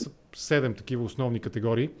 и те са 7 такива основни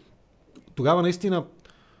категории. Тогава наистина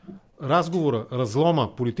разговора,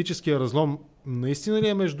 разлома, политическия разлом наистина ли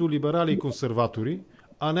е между либерали и консерватори,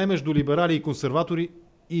 а не между либерали и консерватори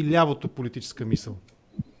и лявото политическа мисъл?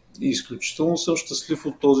 изключително съм щастлив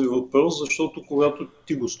от този въпрос, защото когато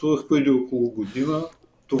ти гостувах преди около година,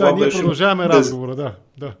 Да, ние продължаваме разговора,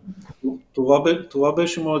 да. Това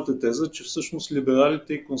беше моята теза, че всъщност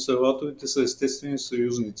либералите и консерваторите са естествени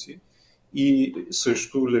съюзници и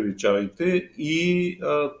срещу левичарите и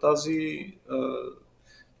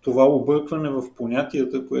това объркване в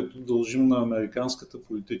понятията, което дължим на американската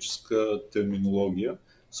политическа терминология,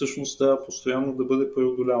 всъщност трябва постоянно да бъде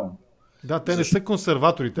преодолявано. Да, те не са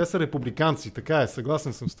консерватори, те са републиканци, така е,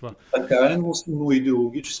 съгласен съм с това. Така е, но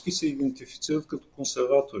идеологически се идентифицират като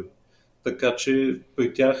консерватори. Така че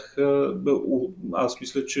при тях аз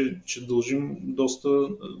мисля, че дължим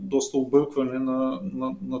доста объркване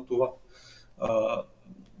на това.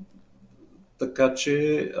 Така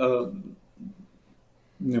че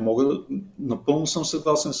не мога напълно съм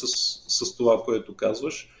съгласен с това, което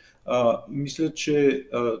казваш. Мисля, че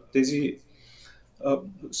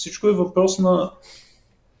всичко е въпрос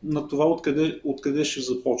на това откъде ще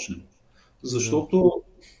започнем. Защото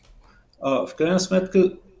в крайна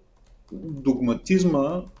сметка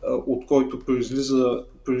догматизма, от който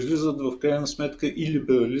произлизат в крайна сметка и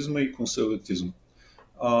либерализма, и консерватизма.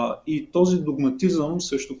 И този догматизъм,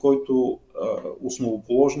 срещу който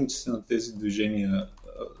основоположниците на тези движения,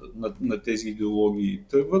 на тези идеологии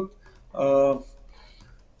тръгват,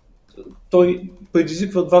 той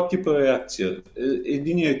предизвиква два типа реакция.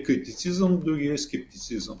 Единият е критицизъм, другият е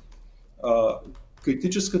скептицизъм.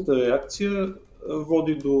 Критическата реакция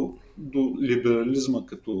води до либерализма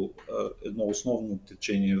като едно основно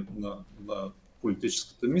течение на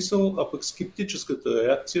политическата мисъл, а пък скептическата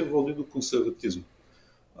реакция води до консерватизма.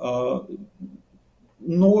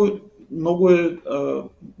 Много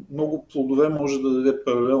плодове може да даде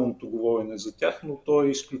паралелното говорене за тях, но то е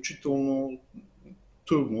изключително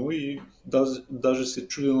трудно и даже се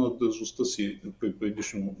чудя на дързостта си при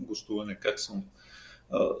предишно гостуване, как съм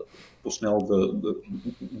посмял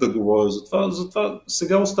да говоря за това. Затова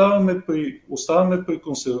сега оставаме при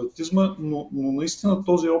консерватизма, но наистина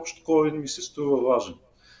този общ корен ми се струва важен.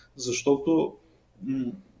 Защото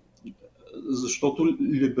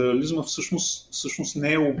либерализма всъщност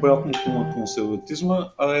не е обратното на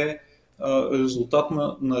консерватизма, а е резултат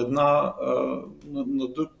на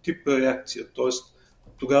друг тип реакция. Тоест,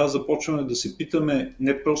 тогава започваме да се питаме,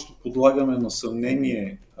 не просто подлагаме на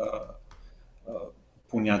съмнение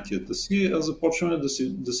понятията си, а започваме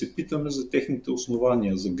да се питаме за техните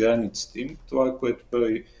основания, за границите им. Това е което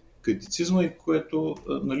прави критицизма и което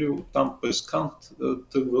там през Кант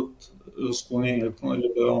тръгват разклоненията на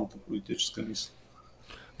либералната политическа мисъл.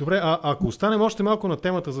 Добре, ако останем още малко на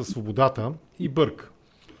темата за свободата и Бърк.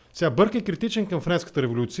 Сега Бърк е критичен към Френската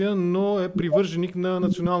революция, но е привърженик на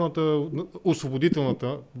националната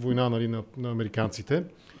освободителната война на американците.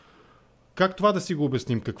 Как това да си го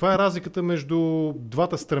обясним? Каква е разликата между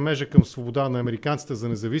двата стремежа към свобода на американците за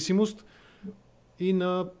независимост и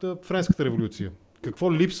на Френската революция?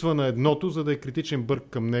 Какво липсва на едното, за да е критичен Бърк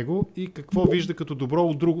към него и какво вижда като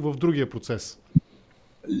добро в другия процес?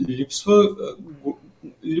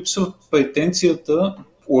 Липсва претенцията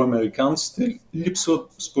у американците,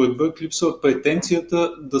 според Бърк липсва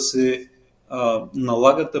претенцията да се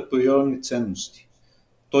налагат априорни ценности.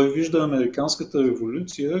 Той вижда американската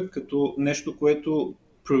революция като нещо, което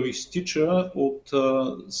проистича от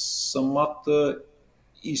самата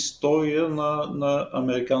история на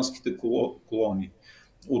американските колонии,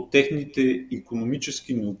 от техните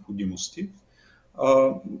икономически необходимости.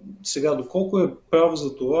 Сега, доколко е прав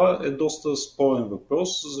за това, е доста спорен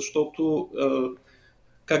въпрос, защото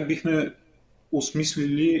как бихме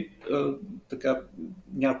осмислили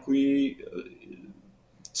някои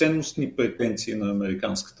ценностни претенции на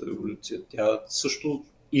американската революция. Тя също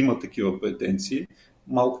има такива претенции,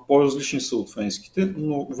 малко по-различни са от френските,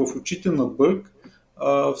 но в очите на Бърк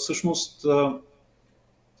всъщност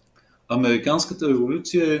американската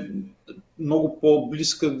революция е много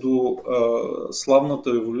по-близка до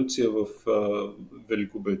славната революция в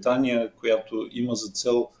Великобритания, която има за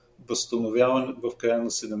цел възстановяване в края на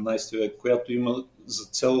 17 век, която има за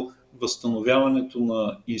цел възстановяването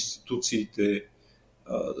на институциите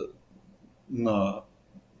на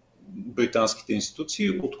британските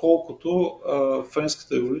институции, отколкото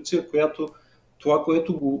Френската революция, това,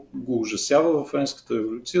 което го ужасява във Френската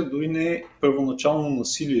революция, дори не е първоначално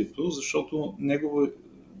насилието, защото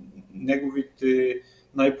неговите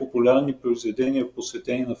най-популярни произведения,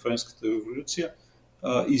 посветени на Френската революция,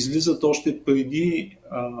 излизат още преди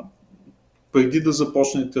да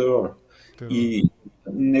започне терора. И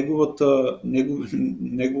неговото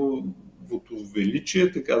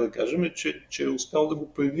величие, така да кажем, че е успял да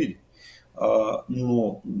го предвиди.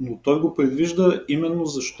 Но той го предвижда именно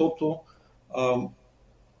защото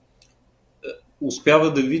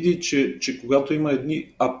успява да види, че когато има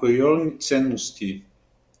едни априорни ценности,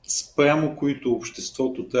 спрямо които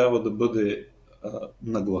обществото трябва да бъде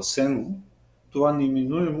нагласено, това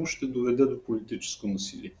неминуемо ще доведе до политическо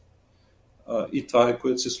насилие. И това е,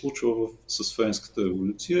 което се случва с Френската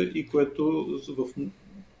революция и което в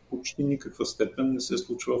почти никаква степен не се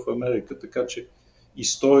случва в Америка. Така че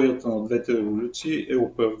историята на двете революции е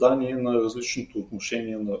оправдание на различното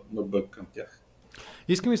отношение на Бърк към тях.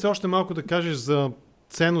 Искам и се още малко да кажеш за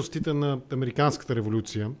ценностите на Американската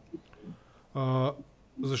революция,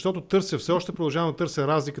 защото все още продължавам да търся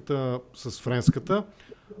разликата с Френската,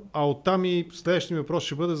 а оттам и следващия ми въпрос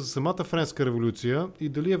ще бъде за самата Френска революция и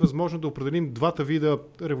дали е възможно да определим двата вида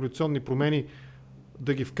революционни промени,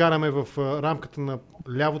 да ги вкараме в рамката на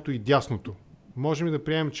лявото и дясното. Можем ли да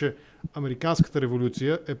приемем, че Американската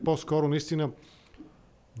революция е по-скоро наистина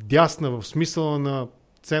дясна в смисъла на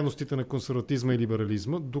ценностите на консерватизма и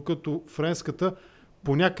либерализма, докато Френската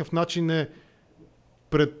по някакъв начин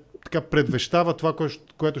предвещава това,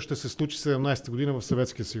 което ще се случи 17-та година в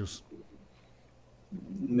Съветския съюз?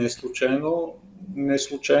 Не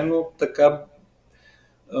случайно така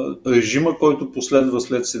режима, който последва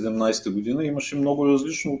след 17-та година, имаше много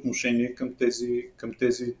различно отношение към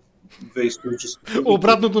тези две исторически.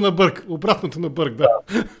 Обратното на Бърк, да.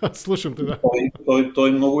 Слушам те, да.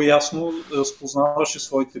 Той много ясно разпознаваше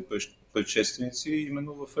своите предшественици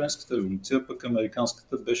именно във Френската революция, пък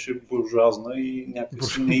Американската беше буржуазна и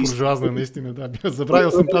някакси неистина. Буржуазна, наистина, да.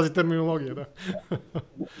 Забравил съм тази терминология, да.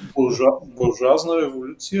 Буржуазна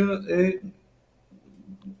революция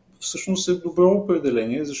всъщност е добро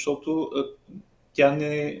определение, защото тя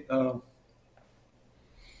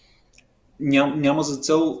няма за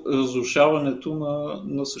цел разрушаването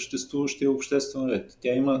на съществуващия обществен ред.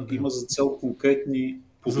 Тя има за цел конкретни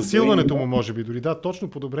подобрения. Засилването му може би дори, да, точно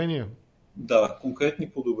подобрения. Да, конкретни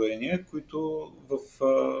подобрения, които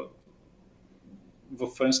в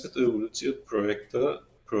Френската революция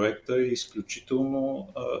проекта е изключително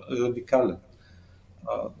радикален.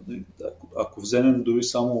 Ако вземем дори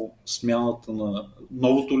само смяната на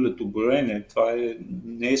новото летоброене, това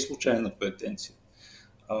не е случайна претенция.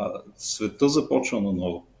 Света започва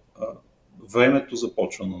наново. Времето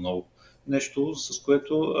започва наново. Нещо, с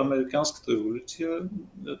което Американската революция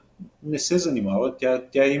не се занимава.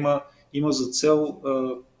 Тя има за цел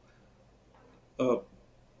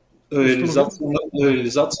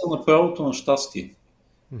реализация на правото на щастие.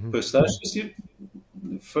 Представяш ли си,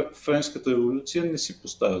 Френската революция не си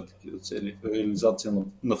поставя такива цели. Реализация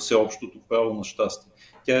на всеобщото право на щастие.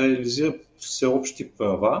 Тя реализира всеобщи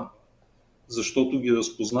права, защото ги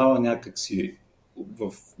разпознава някакси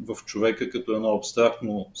в човека като едно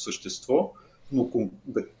абстрактно същество, но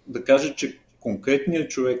да каже, че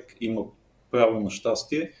конкретният човек има право на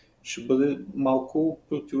щастие, ще бъде малко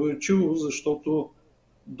противоречиво, защото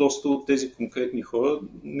доста от тези конкретни хора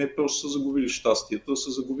не просто са загубили щастието, а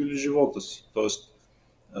са загубили живота си. Тоест,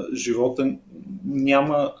 живота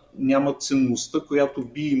няма ценността, която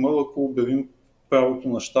би имал, ако обявим правото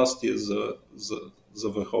на щастие за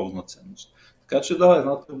върховна ценност. Така че да,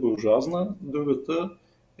 едната е буржуазна, другата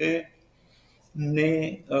е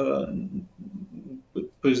не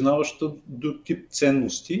признаваща друг тип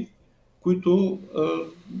ценности, които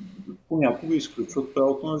понякога изключват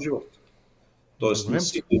правото на живота. Тоест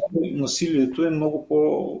насилието е много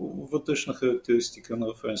по-вътрешна характеристика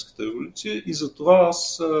на Френската революция и затова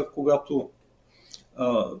аз, когато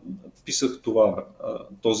писах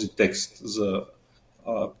този текст за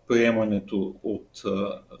приемането от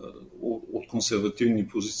консервативни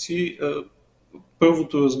позиции,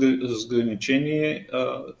 първото разграничение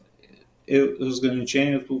е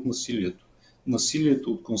разграничението от насилието.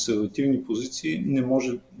 Насилието от консервативни позиции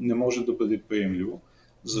не може да бъде приемливо,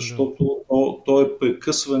 защото то е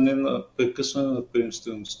прекъсване на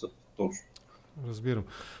приемствеността. Точно. Разбирам.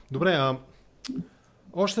 Добре,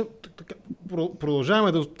 още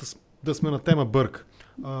продължаваме да сме на тема Бърк.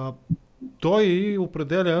 Той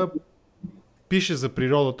пише за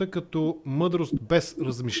природата като мъдрост без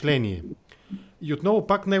размишление. И отново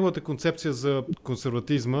пак неговата концепция за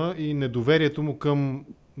консерватизма и недоверието му към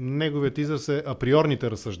неговият израз е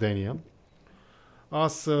априорните разсъждения.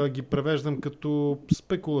 Аз ги превеждам като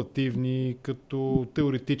спекулативни, като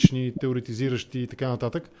теоретични, теоретизиращи и така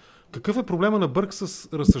нататък. Какъв е проблема на Бърк с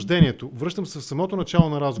разсъждението? Връщам се в самото начало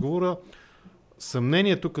на разговора.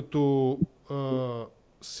 Съмнението като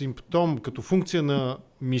симптом, като функция на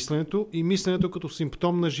мисленето и мисленето като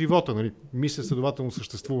симптом на живота. Нали? Мисля, следователно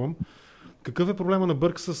съществувам. Какъв е проблема на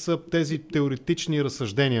Бърк с тези теоретични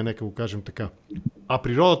разсъждения, нека го кажем така? А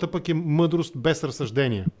природата пък е мъдрост без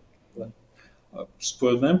разсъждения.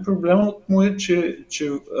 Според мен проблемът му е, че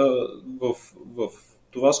в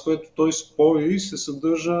това, с което той спори, се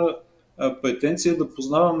съдържа претенция да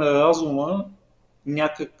познаваме разума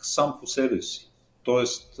някак сам по себе си.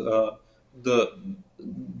 Тоест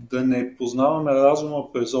да не познаваме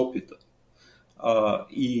разума през опита.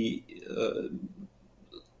 И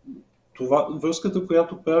това, връзката,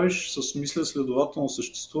 която правиш с мисля следователно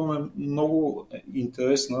съществуване, е много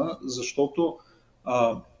интересна, защото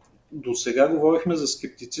до сега говорихме за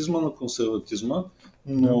скептицизма на консерватизма,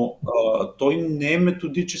 но той не е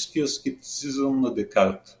методическия скептицизъм на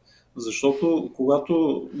Декарт. Защото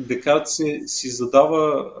когато Декарт си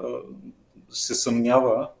задава, се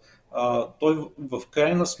съмнява, той в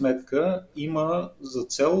крайна сметка има за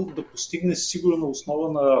цел да постигне сигурна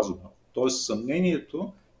основа на разума. Тоест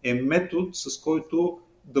съмнението е метод, с който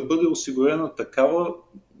да бъде осигурена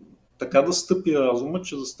така да стъпи разума,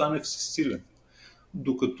 че да стане всесилен.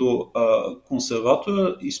 Докато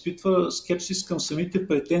консерватора изпитва скепсис към самите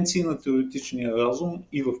претенции на теоретичния разум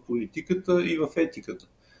и в политиката, и в етиката.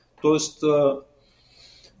 Тоест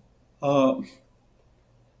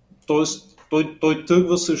той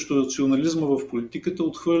тръгва срещу рационализма в политиката,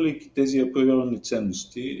 отхвърляйки тези априорни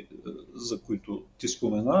ценности, за които ти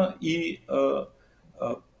спомена. И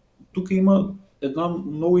тук има една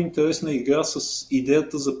много интересна игра с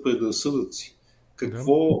идеята за предразсъдъци.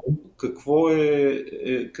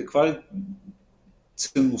 Каква е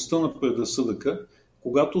ценността на предразсъдъка?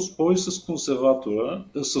 Когато спори с консерватора,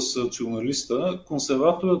 с рационалиста,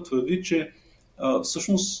 консерватора твърди, че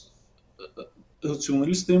всъщност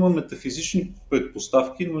рационалиста има метафизични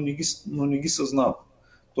предпоставки, но не ги съзнава.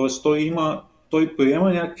 Тоест той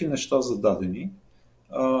приема някакви неща за дадени,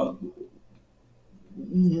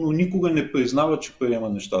 но никога не признава, че приема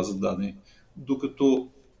неща за дадени. Докато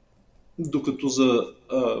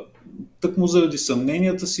тъкмо заради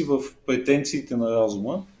съмненията си в претенциите на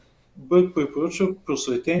разума, Бърг препоръчва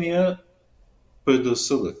просветения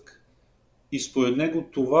предразсъдък. И според него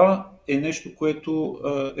това е нещо, което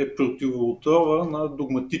е противоотрова на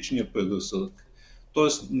догматичния предразсъдък.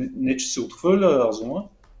 Тоест не че се отхвърля разума,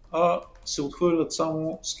 а се отхвърлят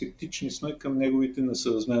само скептични сме към неговите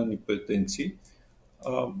несъразмерни претенции.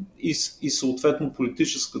 И съответно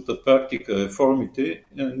политическата практика, реформите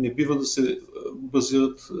не бива да се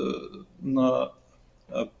базират на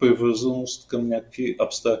превързаност към някакви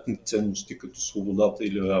абстрактни ценности, като свободата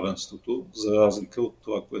или равенството, за разлика от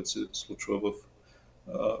това, което се случва в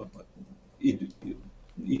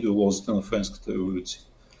идеолозите на Френската революция.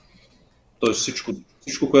 Тоест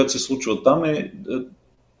всичко, което се случва там е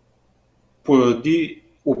поради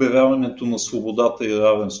обявяването на свободата и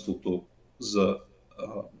равенството за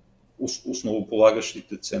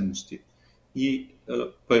основополагащите ценности и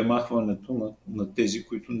премахването на тези,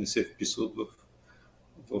 които не се вписват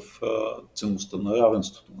в ценността на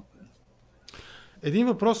равенството. Един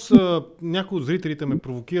въпрос, някой от зрителите ме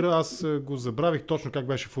провокира, аз го забравих точно как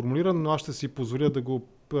беше формулиран, но аз ще си позволя да го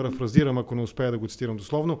парафразирам, ако не успея да го цитирам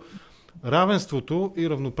дословно. Равенството и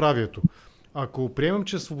равноправието. Ако приемем,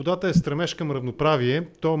 че свободата е стремеж към равноправие,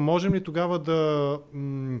 то можем ли тогава да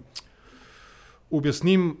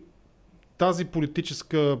обясним тази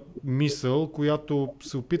политическа мисъл, която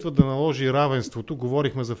се опитва да наложи равенството,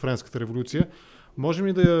 говорихме за Френската революция, можем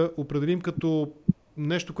ли да я определим като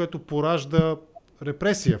нещо, което поражда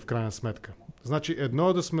репресия в крайна сметка? Значи едно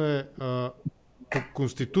е да сме по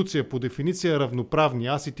конституция, по дефиниция равноправни,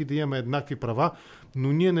 аз и ти да имаме еднакви права,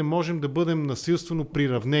 но ние не можем да бъдем насилствено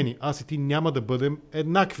приравнени. Аз и ти няма да бъдем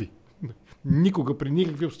еднакви. Никога, при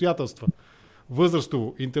никакви обстоятелства.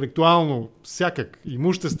 Възрастово, интелектуално, всякак,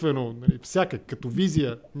 имуществено, всякак, като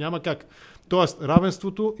визия, няма как. Тоест,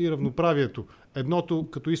 равенството и равноправието. Едното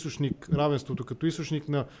като източник, равенството като източник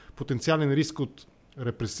на потенциален риск от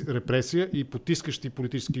репресия и потискащи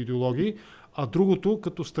политически идеологии, а другото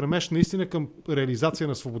като стремеж наистина към реализация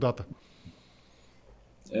на свободата.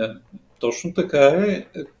 Точно така е.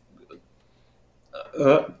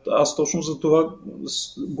 Аз точно за това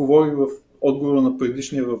говорих в отговора на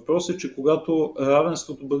предишния въпрос, е, че когато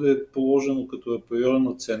равенството бъде положено като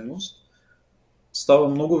априорна ценност, става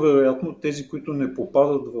много вероятно тези, които не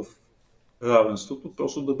попадат в равенството,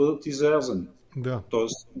 просто да бъдат изрязани. Да.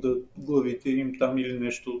 Тоест да главите им там или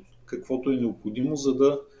нещо, каквото е необходимо,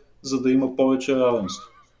 за да има повече равенство.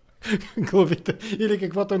 Главите или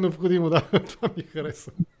каквото е необходимо, да, това ми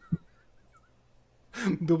хареса.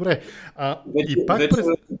 Добре. И пак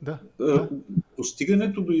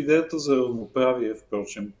постигането до идеята за равноправие,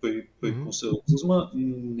 впрочем, при консерватизма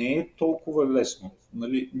не е толкова лесно.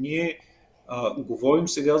 Нали? Ние говорим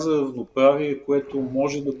сега за равноправие, което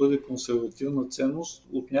може да бъде консервативна ценност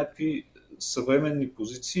от някакви съвременни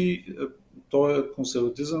позиции. този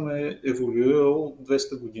консерватизъм е еволюирал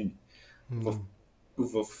 200 години.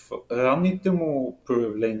 В ранните му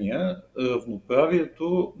проявления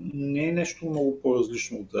равноправието не е нещо много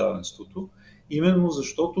по-различно от равенството, именно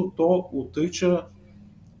защото то отрича,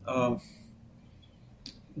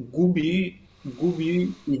 губи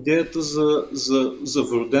идеята за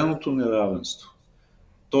вроденото неравенство.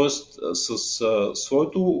 Тоест, с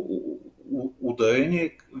своето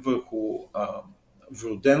ударение върху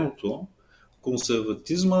вроденото,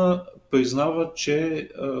 консерватизма признава, че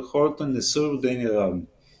хората не са родени равни.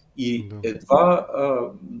 И едва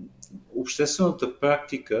обществената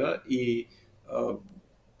практика и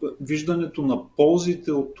виждането на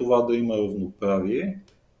ползите от това да има равноправие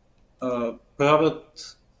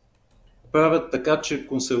правят така, че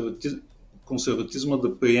консерватизма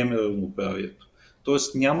да приеме равноправието.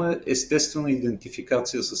 Тоест няма естествена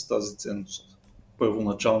идентификация с тази ценност.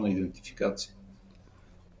 Първоначална идентификация.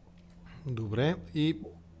 Добре, и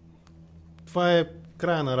това е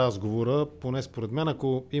края на разговора, поне според мен.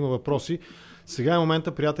 Ако има въпроси, сега е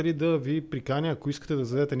момента, приятели, да ви приканя, ако искате да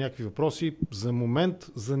зададете някакви въпроси, за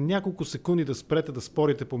момент, за няколко секунди да спрете да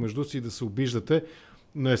спорите помежду си и да се обиждате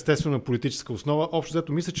на естествена политическа основа. Общо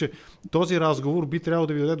взето мисля, че този разговор би трябвало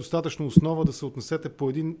да ви даде достатъчно основа да се отнесете по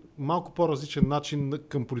един малко по-различен начин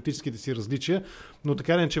към политическите си различия, но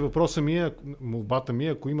така ли, че въпросът ми е, молбата ми е,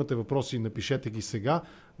 ако имате въпроси, напишете ги сега,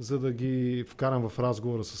 за да ги вкарам в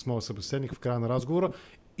разговора с моя събеседник в края на разговора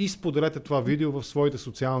и споделете това видео в своите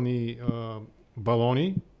социални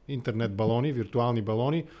балони, интернет балони, виртуални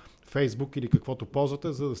балони, Фейсбук или каквото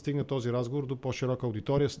ползвате, за да стигне този разговор до по-широка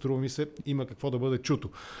аудитория. Струва ми се, има какво да бъде чуто.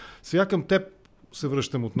 Сега към теб се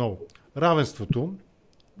връщам отново. Равенството,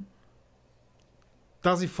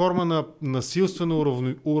 тази форма на насилствена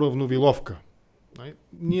уравновиловка.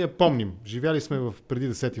 Ние помним, живяли сме преди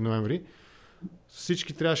 10 ноември,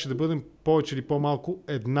 всички трябваше да бъдем повече или по-малко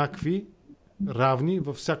еднакви, равни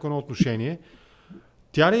във всяко едно отношение.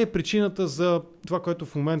 Тя ли е причината за това, което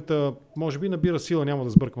в момента може би набира сила, няма да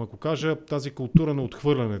сбъркам ако кажа, тази култура на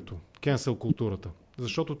отхвърлянето, cancel културата?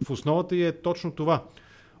 Защото в основата ѝ е точно това.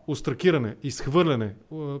 Остракиране, изхвърляне,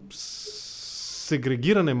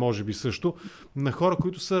 сегрегиране може би също на хора,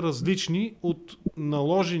 които са различни от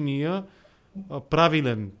наложения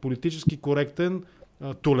правилен, политически коректен,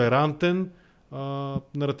 толерантен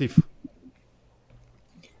наратив.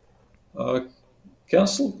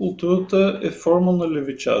 Cancel културата е форма на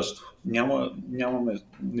левичарство.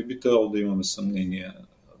 Не би трябвало да имаме съмнение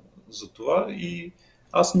за това и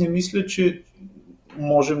аз не мисля, че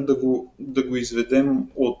можем да го изведем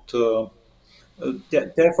от... Тя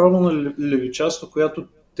е форма на левичарство, която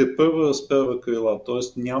тепърва разперва крила, т.е.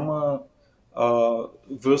 няма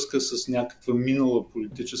връзка с някаква минала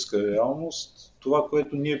политическа реалност. Това,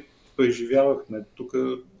 което ние преживявахме тук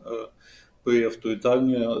при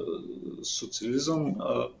авторитарния социализъм,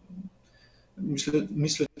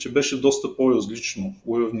 мисля, че беше доста по-различно.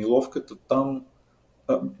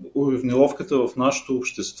 Уравниловката в нашето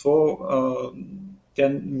общество,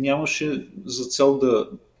 тя нямаше за цел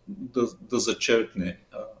да зачеркне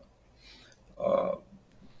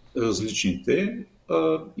различните.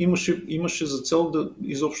 Имаше за цел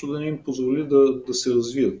изобщо да не им позволи да се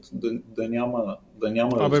развият, да няма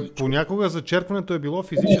понякога зачеркването е било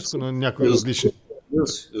физическо на някои различни.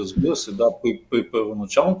 Разбира се, да, при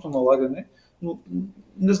първоначалното налагане, но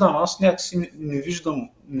не знам, аз някакси не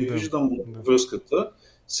виждам връзката.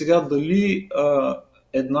 Сега дали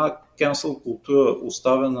една cancel култура,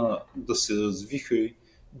 оставена да се развихри,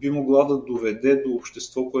 би могла да доведе до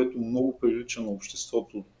общество, което много прилича на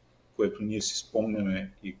обществото, което ние си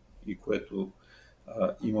спомняме и което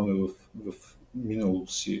имаме в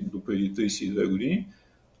миналото си до преди 32 години.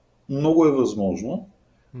 Много е възможно,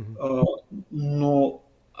 но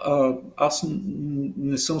аз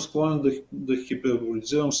не съм склонен да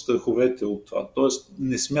хиперболизирам страховете от това. Тоест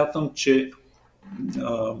не смятам, че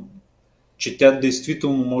тя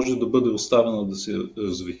действително може да бъде оставена да се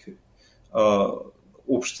развихри.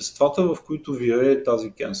 Обществата, в които вирее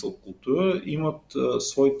тази cancel култура, имат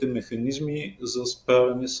своите механизми за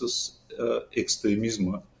справяне с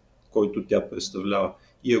екстремизма, който тя представлява.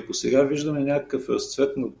 И ако сега виждаме някакъв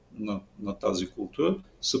разцвет на тази култура,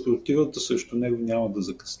 съпротивата срещу него няма да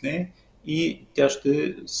закъснее и тя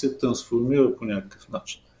ще се трансформира по някакъв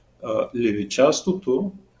начин.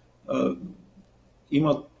 Левичарството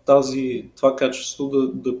има това качество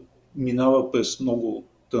да минава през много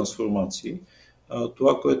трансформации.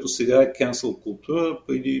 Това, което сега е cancel култура,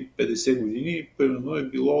 преди 50 години, примерно е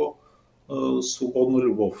било свободна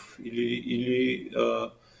любов или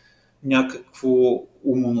някакво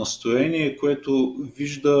умонастроение, което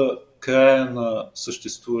вижда края на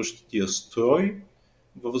съществуващия строй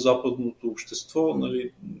в западното общество,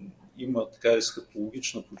 нали, има така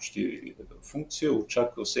есхатологична почти функция,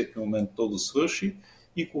 очаква всеки момент то да свърши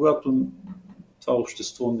и когато това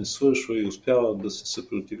общество не свършва и успява да се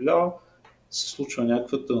съпротивлява, се случва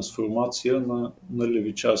някаква трансформация на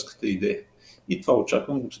левичарската идея. И това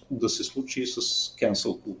очаквам да се случи и с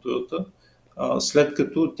cancel културата, след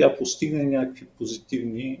като тя постигне някакви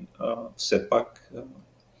позитивни, все пак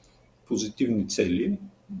позитивни цели,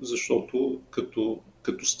 защото като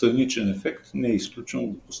страничен ефект не е изключено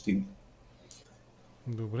да постигне.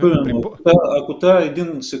 Добре. Примерно, ако трябва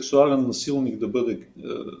един сексуален насилник да бъде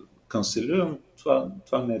канцелиран,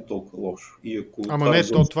 това не е толкова лошо.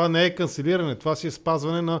 Това не е канцелиране, това си е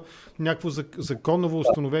спазване на някакво законово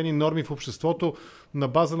установени норми в обществото, на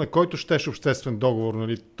база на който щеш обществен договор,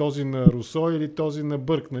 нали? Този на Русо или този на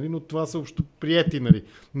Бърк, нали? Но това са общоприети, нали?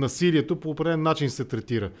 Насилието по определен начин се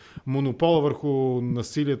третира. Монопола върху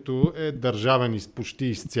насилието е държавен почти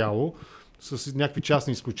изцяло, с някакви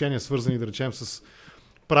частни изключения, свързани, да речем, с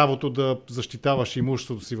правото да защитаваш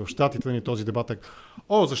имуществото си в щатите, ни този дебат.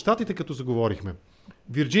 За щатите като заговорихме.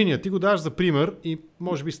 Вирджиния, ти го даваш за пример и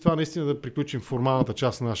може би с това наистина да приключим формалната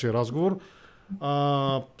част на нашия разговор.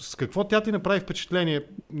 С какво тя ти направи впечатление,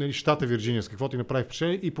 нали, щата Вирджиния, с какво ти направи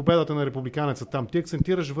впечатление и победата на републиканеца там? Ти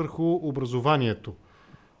акцентираш върху образованието.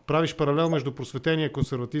 Правиш паралел между просветения,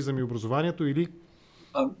 консерватизъм и образованието или...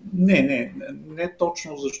 Не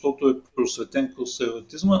точно защото е просветен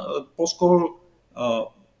консерватизма, по-скоро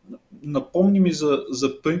напомни ми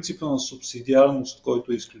за принципа на субсидиарност,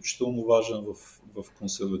 който е изключително важен в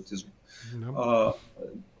консерватизма.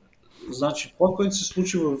 Значи, това, което се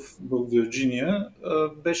случи в Вирджиния,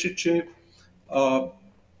 беше, че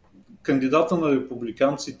кандидата на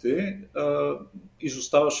републиканците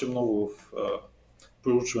изоставаше много в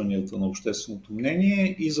проучванията на общественото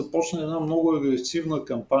мнение и започна една много агресивна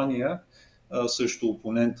кампания срещу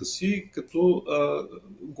опонента си, като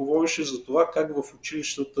говореше за това как в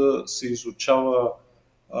училищата се изучава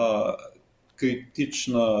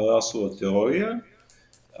критична расова теория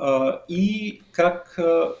и как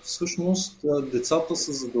всъщност децата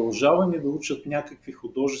са задължавани да учат някакви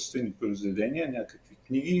художествени произведения, някакви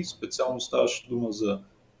книги. Специално ставаше дума за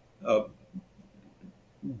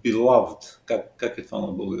beloved. Как е това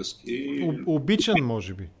на български? Обичан,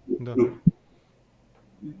 може би. Да.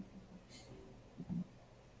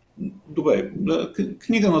 Добре,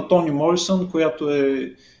 книга на Тони Морисън, която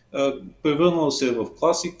е превърнала се в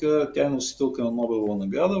класика, тя е носителка на Нобелова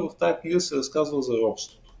награда. В тази книга се разказва за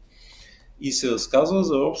робството. И се разказва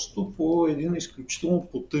за робството по един изключително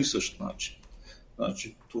потрисащ начин.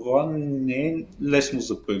 Значи, това не е лесно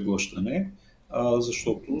за преглъщане,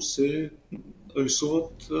 защото се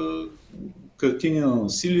рисуват картини на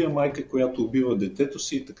насилие, майка, която убива детето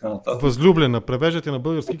си и така нататък. Възлюблена. Превеждате на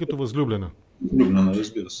български като възлюблена. Възлюблена,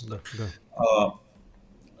 разбира се. Да.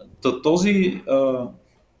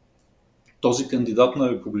 Този кандидат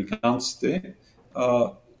на републиканците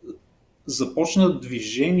започна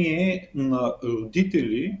движение на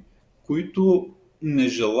родители, които не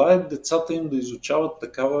желаят децата им да изучават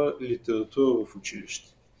такава литература в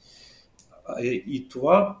училище. И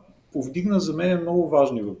това повдигна за мен много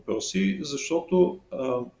важни въпроси, защото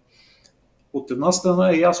от една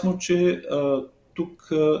страна е ясно, че тук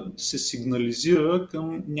се сигнализира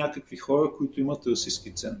към някакви хора, които имат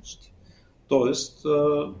расистки ценности. Тоест,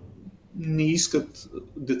 не искат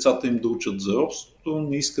децата им да учат за робството,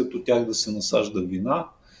 не искат от тях да се насажда вина,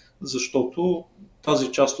 защото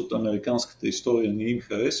тази част от американската история не им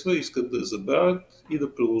харесва, искат да я забравят и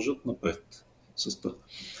да продължат напред с това.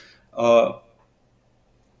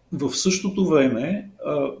 В същото време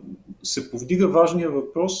се повдига важния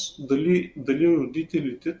въпрос дали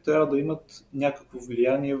родителите трябва да имат някакво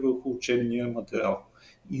влияние върху учебния материал.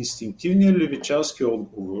 Инстинктивният левичарски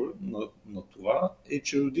отговор на това е,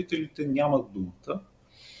 че родителите нямат думата,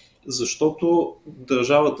 защото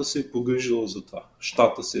държавата се е погрижила за това.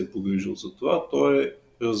 Щата се е погрижил за това. Той е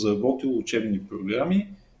разработил учебни програми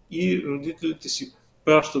и родителите си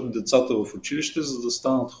пращат децата в училище, за да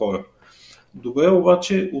станат хора. Добре,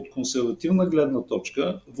 обаче от консервативна гледна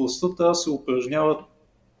точка властта трябва да се упражнява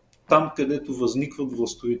там, където възникват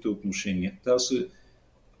властовите отношения. Трябва да се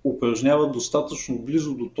упражнява достатъчно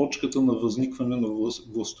близо до точката на възникване на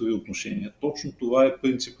властови отношения. Точно това е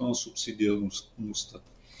принципа на субсидиарността.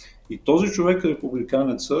 И този човек,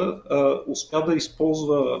 републиканеца, успя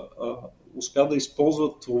да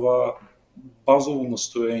използва това базово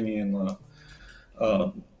настроение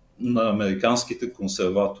на американските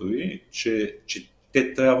консерватори, че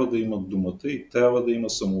те трябва да имат думата и трябва да има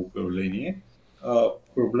самоуправление,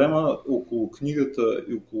 Проблема около книгата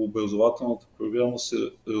и около образователната програма се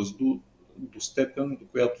разду до степен, до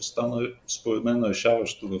която стана, според мен,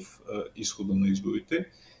 решаващо в изхода на изборите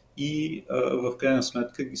и в крайна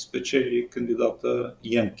сметка ги спечели кандидата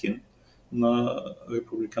Йенкин на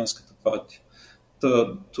Републиканската партия.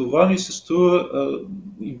 Това ми се струва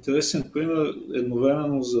интересен пример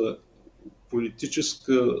едновременно за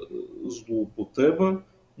политическа злоупотреба,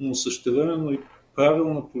 но същевременно и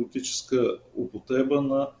правилна политическа употреба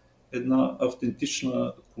на една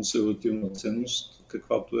автентична консервативна ценност,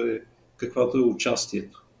 каквато е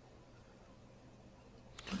участието.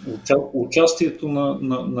 Участието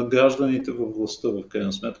на гражданите във властта, в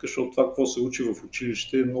крайна сметка, защото това, какво се учи в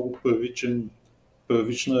училище, е много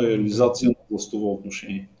първична реализация на властово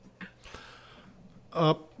отношение.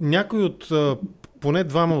 Някой от, поне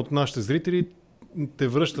двама от нашите зрители те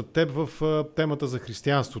връщат теб в темата за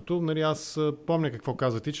християнството. Нали, аз помня какво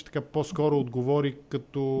каза ти, че така по-скоро отговори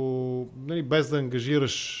като, нали, без да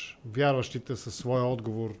ангажираш вярващите със своя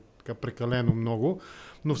отговор така прекалено много.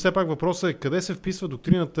 Но все пак въпросът е къде се вписва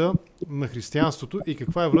доктрината на християнството и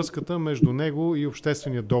каква е връзката между него и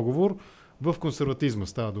обществения договор в консерватизма.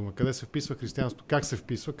 Става дума. Къде се вписва християнството, как се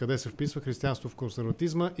вписва, къде се вписва християнството в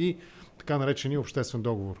консерватизма и така наречения обществен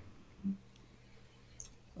договор.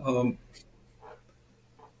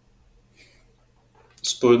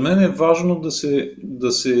 Според мен е важно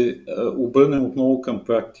да се обърнем отново към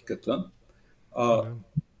практиката.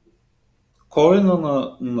 Корена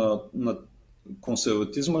на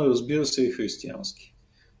консерватизма, разбира се, е християнски.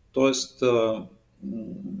 Тоест,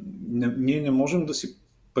 ние не можем да си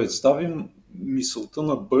представим мисълта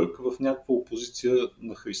на Бърк в някаква опозиция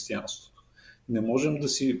на християнството. Не можем да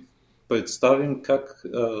си представим как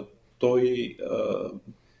той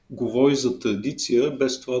говори за традиция,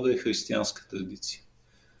 без това да е християнска традиция.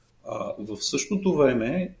 В същото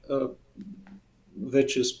време,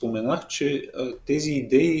 вече споменах, че тези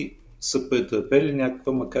идеи са претърпели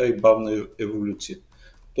някаква, макар и бавна еволюция.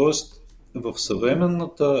 Тоест, в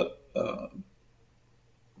съвременната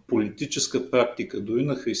политическа практика, дори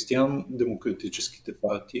на християн-демократическите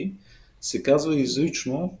партии, се казва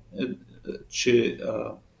изрично, че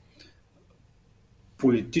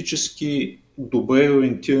политически добре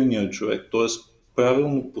ориентираният човек, т.е.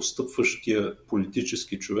 правилно постъпващия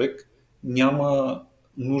политически човек, няма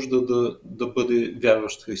нужда да бъде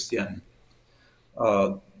вярващ християнин.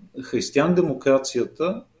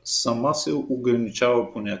 Християн-демокрацията сама се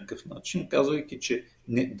ограничава по някакъв начин, казвайки, че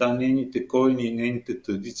нейните корени и нейните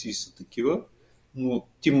традиции са такива, но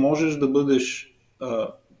ти можеш да бъдеш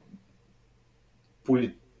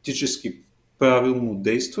политически правилно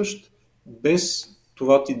действащ, без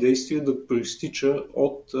това ти действие да проистича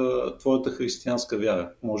от твоята християнска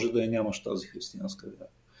вяра. Може да я нямаш тази християнска вяра.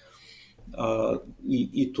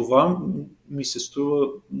 И това ми се струва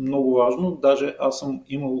много важно. Даже аз съм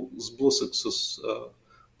имал сблъсък с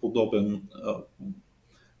подобен,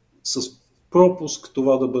 с пропуск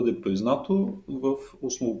това да бъде признато в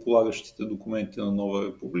основополагащите документи на Нова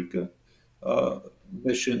република.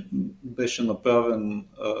 Беше направен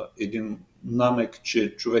един намек,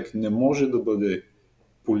 че човек не може да бъде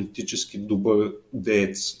политически добър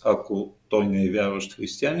деец, ако той не е вярващ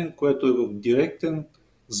християнин, което е в директен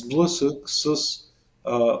сблъсък с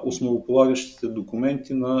основополагащите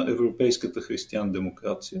документи на европейската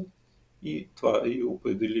християн-демокрация. И това и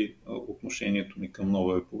определи отношението ми към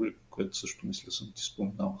Нова република, което също мисля съм ти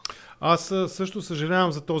споменал. Аз също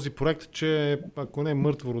съжалявам за този проект, че ако не е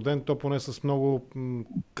мъртво роден, то поне с много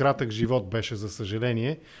кратък живот беше, за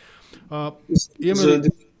съжаление. Заради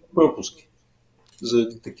пропуски.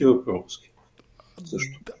 Заради такива пропуски.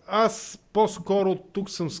 Също. Аз по-скоро тук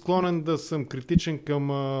съм склонен да съм критичен към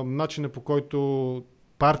начина, по който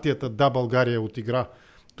партията Да, България отигра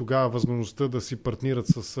тогава възможността да си партнират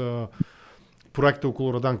с проекта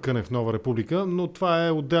около Радан Кънев Нова република, но това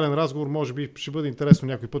е отделен разговор, може би ще бъде интересно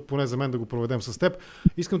някой път, поне за мен да го проведем с теб.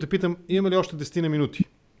 Искам да питам, имаме ли още 10 минути?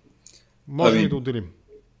 Можем ли да отделим?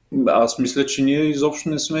 Аз мисля, че ние изобщо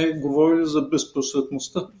не сме говорили за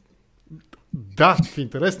безпросветността. Да, в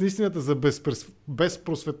интерес на истината за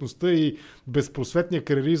безпросветността и безпросветния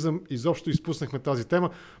кариеризъм изобщо изпуснахме тази тема,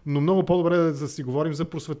 но много по-добре да си говорим за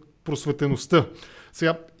просветеността.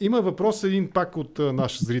 Сега, има въпрос един пак от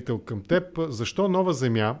наш зрител към теб. Защо Нова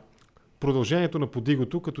земя, продължението на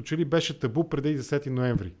подигото, като че ли беше табу преди 10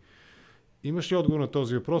 ноември? Имаш ли отговор на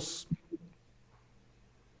този въпрос?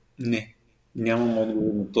 Не, нямам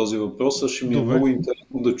отговор на този въпрос, а ще ми е много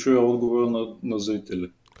интересно да чуя отговора на зрителя.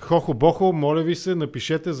 Хохо-бохо, моля ви се,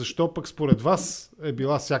 напишете защо пък според вас е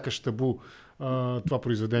била сякаш табу това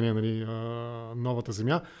произведение, нали, Новата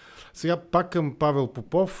земя. Сега пак към Павел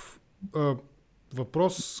Попов.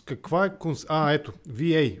 въпрос, каква е... ето,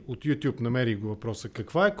 VA от YouTube, намерих го въпроса.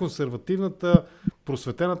 Каква е консервативната,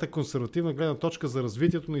 просветената консервативна гледна точка за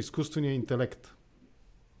развитието на изкуствения интелект?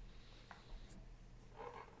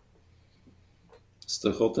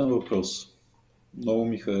 Страхотен въпрос. Много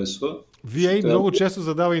ми харесва. VA много често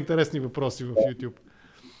задава интересни въпроси в YouTube.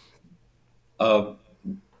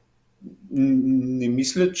 Не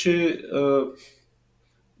мисля,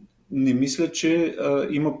 че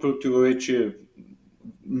има противоречие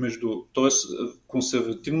между... Тоест,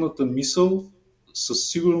 консервативната мисъл със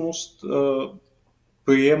сигурност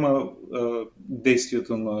приема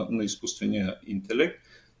действията на изкуствения интелект,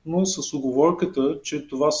 но с уговорката, че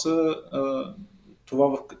това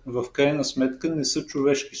в крайна сметка не са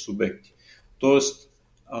човешки субекти. Тоест,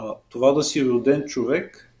 това да си роден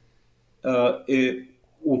човек е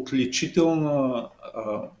отличителна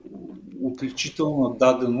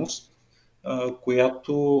даденост,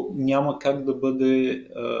 която няма как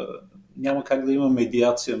да има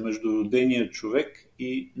медиация между родения човек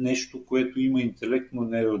и нещо, което има интелект, но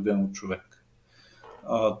не е родено човек.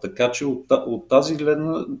 Така че от тази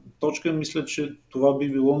гледна точка мисля, че това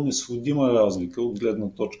би било несводима разлика от гледна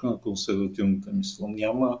точка на консервативната мисъл.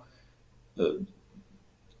 Няма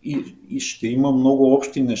и ще има много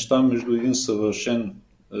общи неща между един съвършен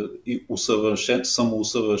и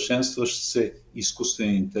самоусъвършенстващ се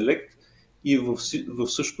изкуствен интелект и в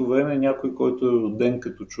същото време някой, който е роден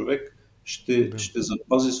като човек, ще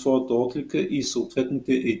запази своята отлика и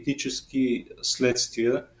съответните етически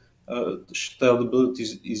следствия ще трябва да бъдат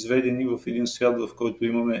изведени в един свят, в който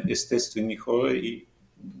имаме естествени хора и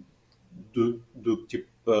друг тип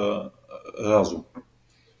разум.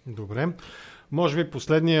 Добре. Може би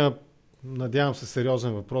последния, надявам се,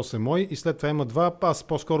 сериозен въпрос е мой и след това има два. Аз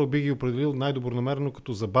по-скоро би ги определил най-добронамерено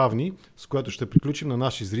като забавни, с което ще приключим на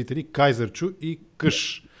наши зрители, Кайзерчо и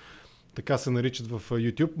Къш. Така се наричат в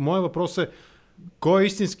YouTube. Моят въпрос е, кой е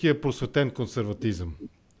истинският просветен консерватизъм?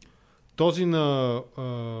 Този на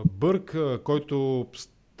Бърк, който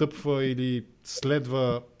стъпва или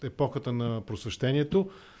следва епохата на просвещението,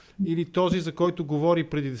 или този, за който говори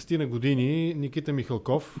преди 10 на години Никита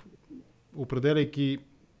Михалков, определяйки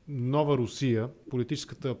нова Русия,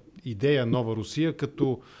 политическата идея нова Русия,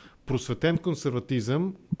 като просветен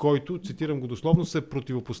консерватизъм, който, цитирам го дословно, се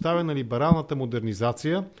противопоставя на либералната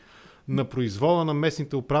модернизация, на произвола на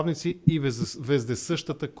местните управници и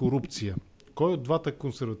вездесъщата корупция. Кой от двата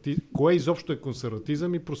кое изобщо е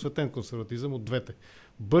консерватизъм и просветен консерватизъм от двете?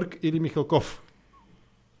 Бърк или Михалков?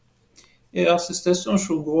 Аз естествено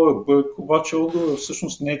ще отговоря Бърк, обаче отговорът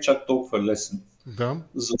всъщност не е чак толкова лесен. Да.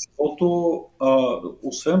 Защото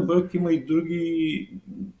освен Бърк има и други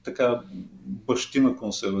бащи на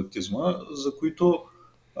консерватизма, за които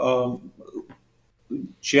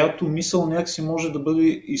чиято мисъл някакси може да бъде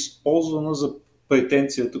използвана за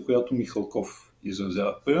претенцията, която Михалков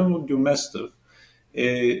изразява. Примерно Дюместър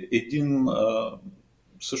е един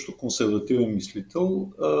също консервативен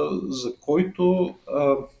мислител,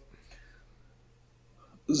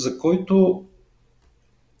 за който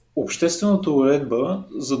обществената уредба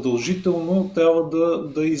задължително трябва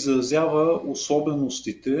да изразява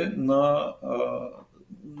особеностите на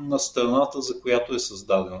страната, за която е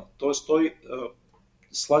създадена. Тоест той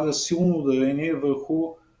слага силно ударение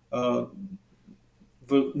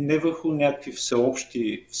не върху някакви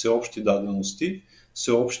всеобщи дадености,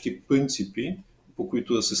 всеобщи принципи, по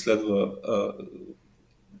които да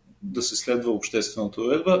се следва обществената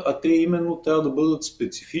уредба, а те именно трябва да бъдат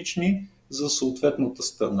специфични за съответната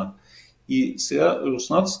страна. И сега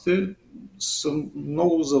руснаците са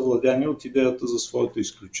много завладяни от идеята за своята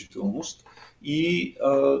изключителност и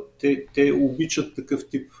те обичат такъв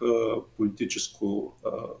тип политическо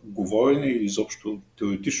говорене или изобщо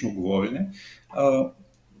теоретично говорене.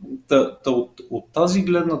 От тази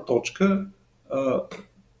гледна точка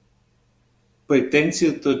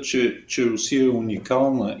претенцията, че Русия е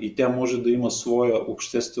уникална и тя може да има своя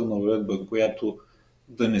обществена уредба, която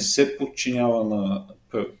да не се подчинява на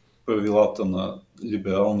правилата на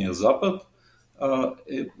либералния Запад,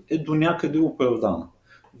 е до някъде оправдана.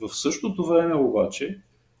 В същото време обаче,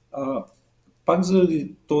 пак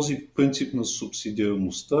заради този принцип на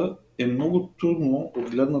субсидиарността, е много трудно от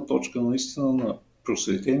гледна точка наистина на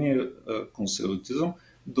просветения консерватизъм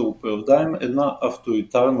да оправдаем една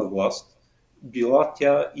авторитарна власт, била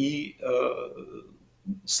тя и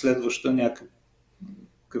следваща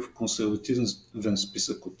някакъв консервативен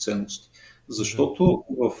списък от ценности. Защото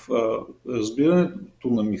в разбирането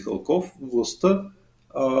на Михалков властта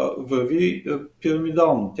върви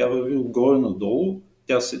пирамидално. Тя върви отгоре надолу,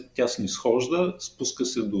 тя снизхожда, спуска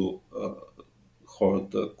се до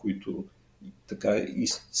хората, които така и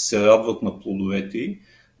се радват на плодовете й,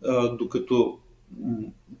 докато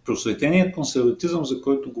просветеният консерватизъм, за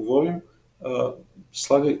който говорим,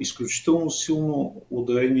 слага изключително силно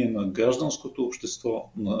ударение на гражданското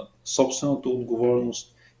общество, на собствената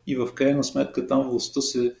отговорност и в крайна сметка там властта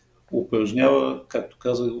се упражнява, както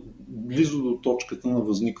казах, близо до точката на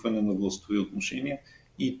възникване на властови отношения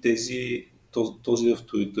и този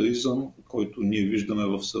авторитаризъм, който ние виждаме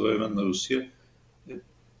в съвременна Русия, е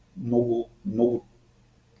много, много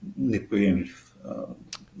неприемлив.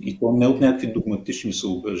 И то не от някакви догматични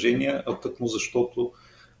съображения, а тъкмо защото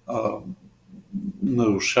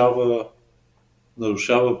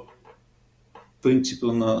нарушава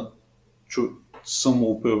принципа на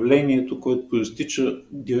самоуправлението, което проистича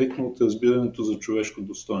директно от разбирането за човешко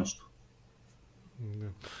достоинство.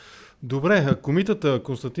 Добре, комитата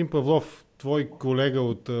Константин Павлов, твой колега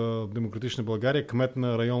от Демократична България, кмет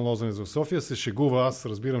на район Лозенец в София, се шегува, аз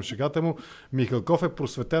разбирам шегата му, Михалков е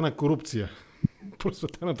просветена корупция.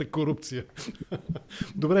 Просветената корупция.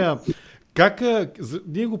 Добре,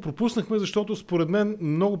 ние го пропуснахме, защото според мен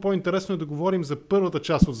много по-интересно е да говорим за първата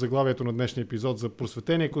част от заглавието на днешния епизод, за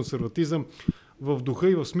просветение, консерватизъм, в духа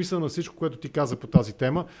и в смисъл на всичко, което ти каза по тази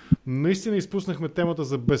тема. Наистина изпуснахме темата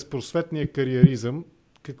за безпросветния кариеризъм.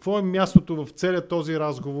 Какво е мястото в целия този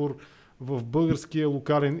разговор в българския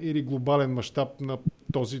локален или глобален мащаб на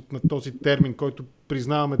този термин, който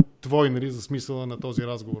признаваме твой, нали, за смисъла на този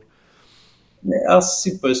разговор? Не, аз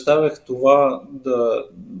си представях това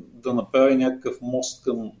да направи някакъв мост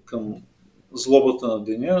към злобата на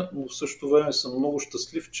деня, но в същото време съм много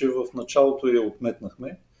щастлив, че в началото я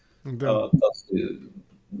отметнахме. Да.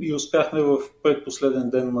 И успяхме в предпоследен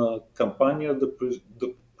ден на кампания да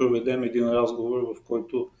проведем един разговор, в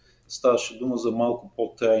който ставаше дума за малко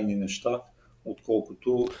по-трайни неща,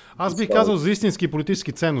 отколкото... Аз бих казал за истински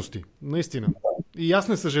политически ценности, наистина. И аз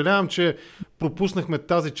не съжалявам, че пропуснахме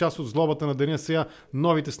тази част от злобата на деня. Сега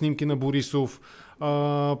новите снимки на Борисов,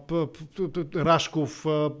 Рашков,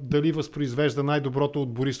 дали възпроизвежда най-доброто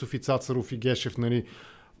от Борисов и Цацаров и Гешев, нали?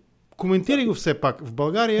 Коментирай го все пак. В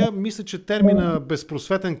България мисля, че термина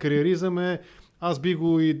безпросветен кариеризъм аз би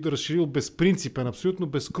го и разширил безпринципен, абсолютно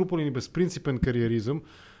безскрупулен и безпринципен кариеризъм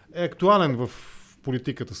е актуален в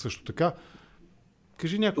политиката също така.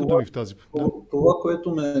 Кажи някои думи в тази. Това,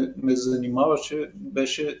 което ме занимаваше,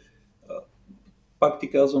 беше, пак ти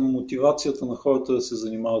казвам, мотивацията на хората да се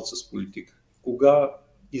занимават с политика. Кога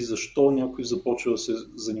и защо някой започва да се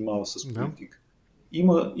занимава с политика.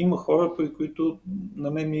 Има хора, при които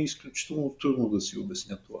на мен ми е изключително трудно да си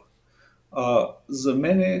обясня това. За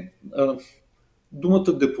мен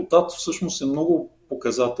думата депутат всъщност е много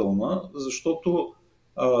показателна, защото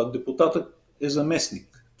депутатът е заместник.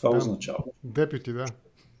 Това означава. Депюти, да.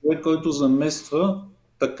 Човек, който замества,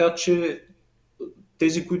 така че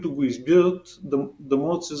тези, които го избират, да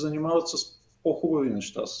могат да се занимават с по-хубави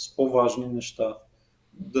неща, с по-важни неща,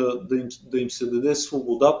 да им се даде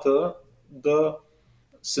свободата да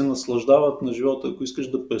се наслаждават на живота, ако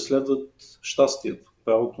искаш да преследват щастието,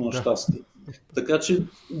 правото на щастие. Така че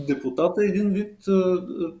депутатът е един вид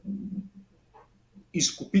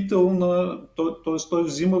изкупител т.е. той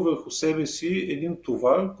взима върху себе си един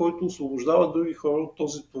товар, който освобождава други хора от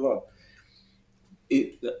този товар.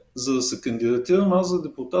 За да се кандидатирам аз за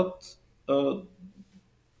депутат,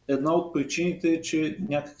 една от причините е, че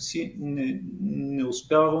някакси не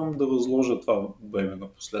успявам да възложа това време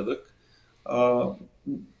напоследък.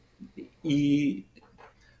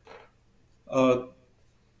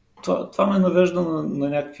 Това ме навежда на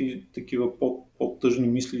някакви такива по-тъжни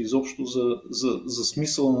мисли изобщо за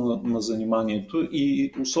смисъл на заниманието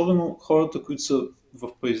и особено хората, които са в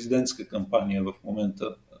президентска кампания в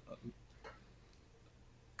момента.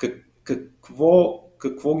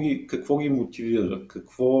 Какво ги мотивира?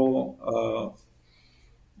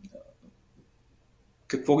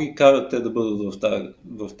 Какво ги кара те да бъдат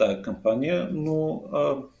в тая кампания, но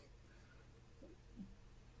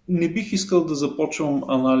не бих искал да започвам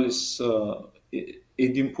анализ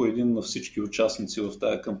един по един на всички участници в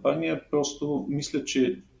тая кампания. Просто мисля,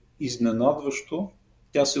 че изненадващо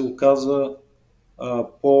тя се оказа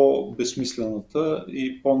по-безсмислената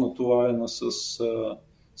и по-натоварена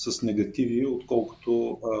с негативи,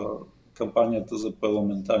 отколкото кампанията за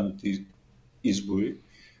парламентарните избори.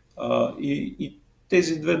 И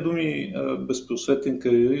тези две думи, безпросветен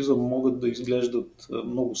кариеризъм, могат да изглеждат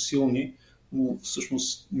много силни, но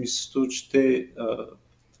всъщност ми се струва, че те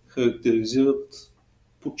характеризират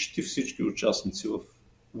почти всички участници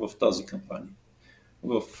в тази кампания.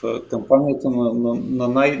 В кампанията на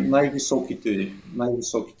най-високите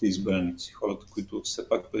избраници, хората, които все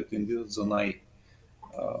пак претендират за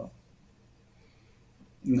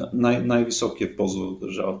най-високия пост в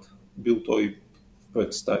държавата. Бил той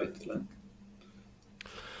представителен.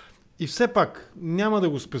 И все пак, няма да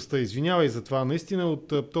го спеста, извинявай за това. Наистина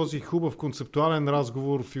от този хубав концептуален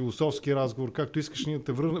разговор, философски разговор, както искаш ние да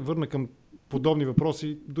те върна към подобни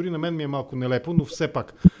въпроси, дори на мен ми е малко нелепо, но все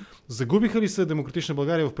пак. Загубиха ли се Демократична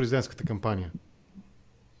България в президентската кампания?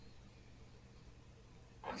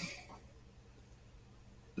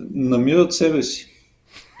 Намират себе си.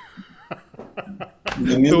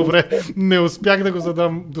 Добре, не успях да го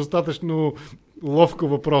задам достатъчно ловко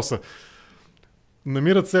въпроса.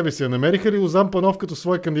 Намират себе си. Намериха ли Лозан Панов като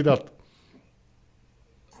свой кандидат?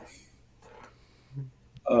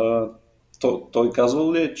 Той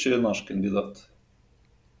казвал ли е, че е наш кандидат?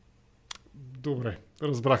 Добре,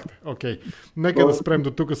 разбрахте. Окей. Нека да спрем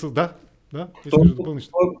до тук с... Да, искаш да допълниш.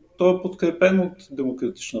 Той е подкрепен от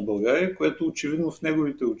Демократична България, което очевидно в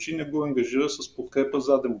неговите очи не го ангажира с подкрепа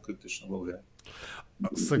за Демократична България.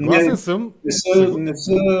 Съгласен съм. Не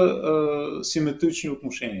са симетрични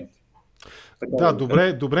отношенията. Да,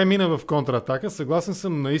 добре мина в контратака. Съгласен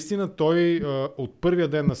съм. Наистина той от първия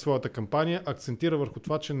ден на своята кампания акцентира върху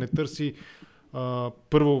това, че не търси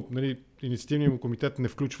първо, инициативният му комитет не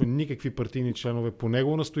включва никакви партийни членове по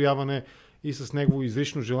негово настояване и с негово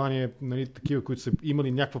изрично желание, такива, които са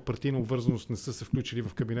имали някаква партийна обвързаност, не са се включили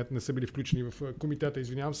в кабинет, не са били включени в комитета,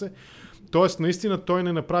 извинявам се. Тоест, наистина той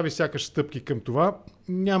не направи сякаш стъпки към това.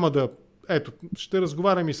 Няма да... Ето, ще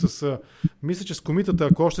разговарям и с... Мисля, че с комитата,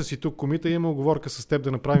 ако още си тук, комита, имаме оговорка с теб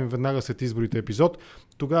да направим веднага след изборите епизод.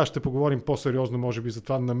 Тогава ще поговорим по-сериозно, може би, за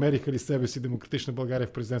това намериха ли себе си Демократична България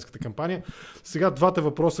в президентската кампания. Сега двата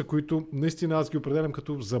въпроса, които наистина аз ги определям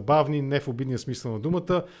като забавни, не в обидния смисъл на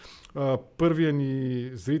думата. Първият ни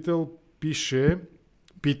зрител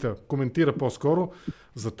коментира по-скоро.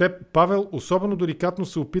 За теб, Павел, особено деликатно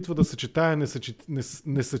се опитва да съчетае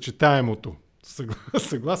несъчетаемото.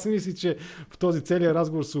 Съгласен ли си, че в този целия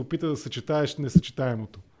разговор се опита да съчетаеш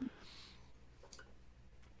несъчетаемото?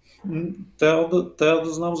 Трябва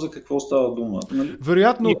да знам за какво става дума.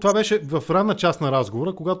 Вероятно, това беше в ранна част на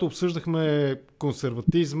разговора, когато обсъждахме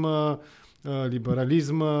консерватизма,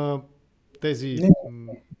 либерализма, тези...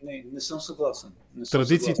 Не съм съгласен.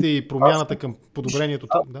 Традициите и промяната към подобрението.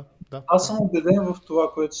 Аз съм убеден в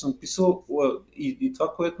това, което съм писал, и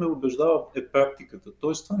това, което ме убеждава, е практиката.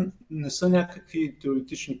 Тоест, това не са някакви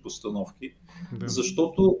теоретични постановки,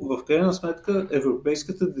 защото в крайна сметка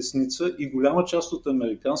европейската десница и голяма част от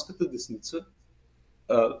американската десница,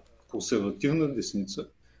 консервативна десница,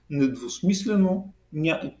 недвусмислено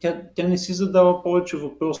тя не си задава повече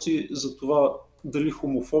въпроси за това дали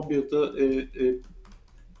хомофобията е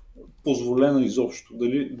позволена изобщо,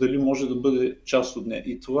 дали може да бъде част от нея.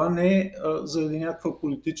 И това не е заради някаква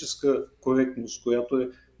политическа коректност, която е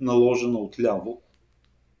наложена отляво,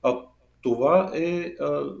 а това е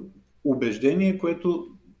убеждение, което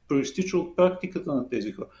проистича от практиката на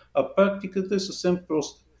тези хора. А практиката е съвсем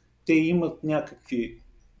проста. Те имат някакви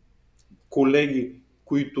колеги,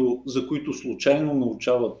 за които случайно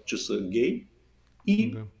научават, че са гей,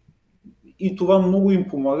 и това много им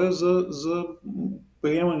помага за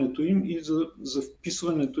приемането им и за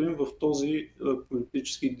вписването им в този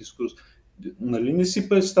политически дискурс. Нали не си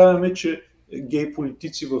представяме, че гей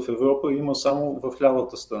политици в Европа има само в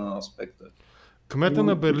лявата страна на спектъра? Кмета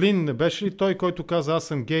на Берлин не беше ли той, който каза аз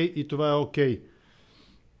съм гей и това е окей?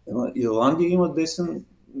 Ирландия има десен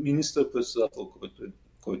министър-председател,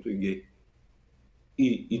 който е гей.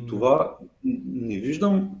 И това не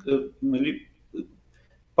виждам,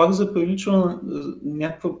 пак заприличва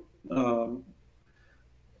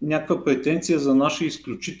някаква претенция за наша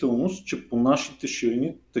изключителност, че по нашите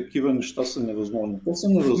ширини такива неща са невъзможни. Те са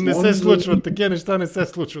невъзможни. Не се случват, такива неща не се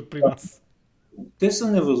случват при нас. Те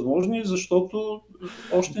са невъзможни, защото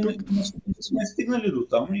още не сме стигнали до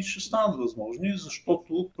там и ще станат възможни,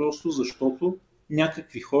 защото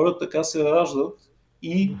някакви хора така се раждат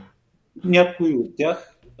и някои от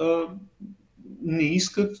тях не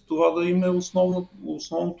искат това да им е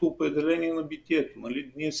основното определение на битието.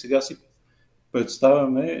 Нали? Ние сега си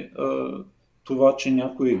представяме това, че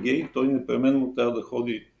някой е гей, той непременно трябва да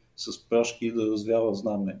ходи с прашки и да развява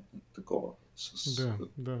знаме такова.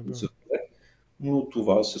 Но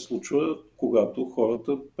това се случва, когато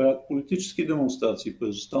хората правят политически демонстрации.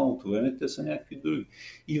 През останалото време те са някакви други.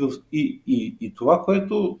 И това,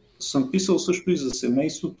 което съм писал също и за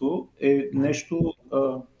семейството, е нещо,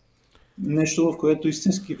 в което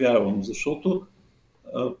истински вярвам. Защото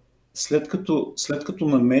след като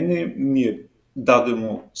на мене ми е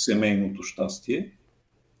дадено семейното щастие,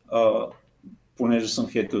 понеже съм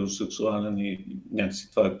хетеросексуален и някакси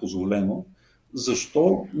това е позволено,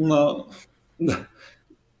 защо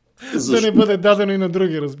Да не бъде дадено и на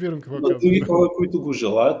други, разбирам какво на казвам. други хора, които го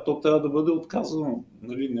желаят, то трябва да бъде отказано.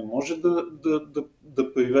 Нали, не може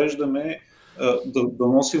да привеждаме, да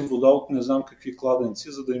носим вода от не знам какви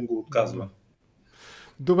кладенци, за да им го отказваме.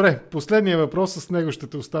 Добре, последния въпрос, с него ще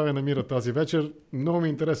те оставя на мира тази вечер. Много ми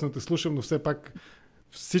е интересно да те слушам, но все пак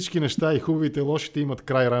всички неща, и хубавите, и лошите, имат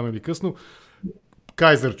край рано или късно.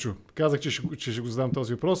 Кайзерчо, казах, че ще го задам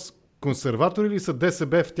този въпрос. Консерватори ли са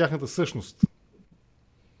ДСБ в тяхната същност?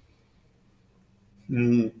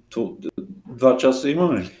 2 часа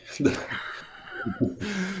имаме ли?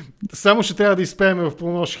 Само ще трябва да изпеем в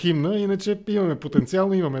полунощ химна, иначе имаме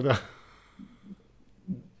потенциално, имаме, да.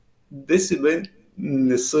 ДСБ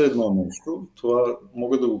не са едно нещо. Това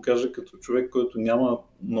мога да го кажа като човек, който няма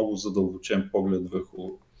много задълбочен поглед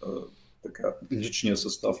върху личния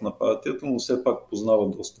състав на партията, но все пак познава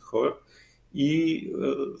доста хора. И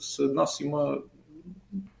сред нас има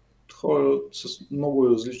хора с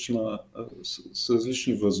много с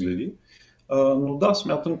различни възгледи. Но да,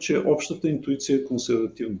 смятам, че общата интуиция е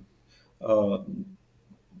консервативна.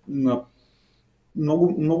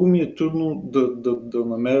 Много ми е трудно да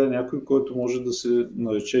намеря някой, който може да се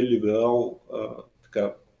нарече либерал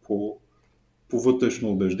по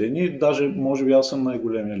вътрешно убеждение. Даже, може би, аз съм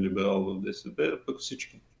най-големия либерал в ДСБ, а пък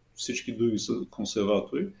всички други са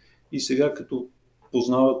консерватори. И сега, като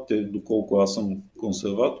познавате доколко аз съм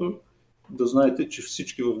консерватор, да знаете, че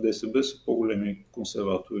всички в ДСБ са по-големи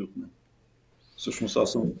консерватори от мен. Всъщност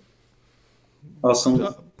аз съм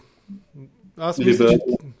либерал.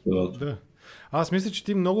 Да. Аз мисля, че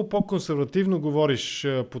ти много по-консервативно говориш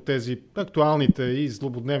по тези актуалните и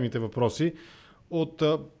злободневните въпроси от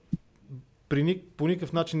по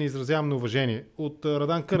никакъв начин не изразявам неуважение от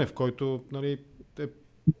Радан Кънев, който, нали, е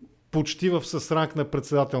почти в с ранг на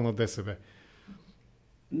председател на ДСБ.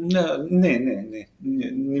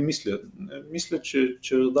 Не мисля. Мисля, че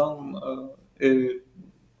Радан е...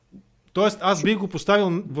 Тоест, аз бих го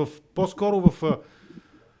поставил по-скоро в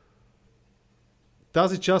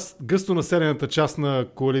тази част, гъсто населената част на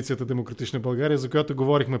коалицията Демократична България, за която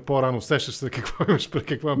говорихме по-рано. Сещаш се какво имаш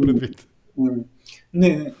предвид?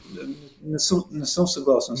 Не съм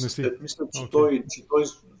съгласен с теб. Мисля, че той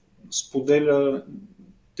споделя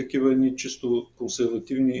такива едни чисто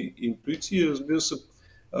консервативни интуиции. Разбира се,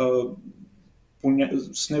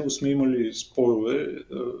 с него сме имали спорове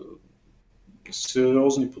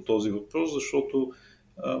сериозни по този въпрос, защото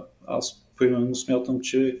аз примерно смятам,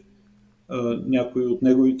 че някои от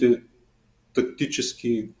неговите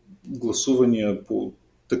тактически гласувания по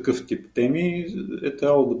такъв тип теми е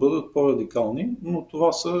трябвало да бъдат по-радикални, но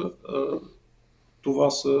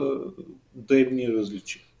това са дребни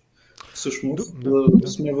различия. Всъщност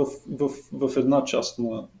сме в една част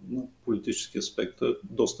на политическия спектър,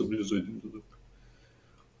 доста близо един до друг.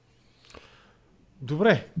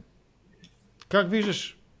 Добре. Как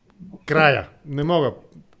виждаш края? Не мога.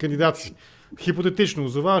 Кандидати. Хипотетично,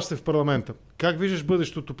 озоваваш се в парламента. Как виждаш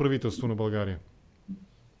бъдещото правителство на България?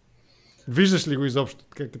 Виждаш ли го изобщо?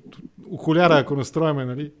 Като окуляра, ако настроиме,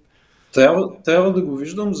 нали? Трябва да го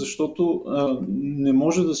виждам, защото не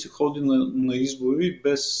може да се ходи на избори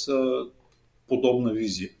без подобна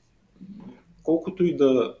визия. Колкото и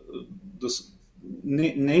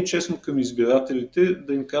не е честно към избирателите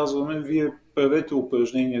да им казваме, вие правете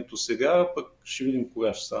упражнението сега, пък ще видим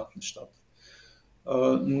кога ще станат нещата.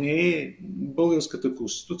 Българската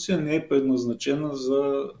конституция не е предназначена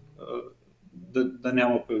за да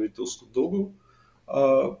няма правителство дълго.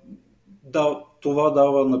 Това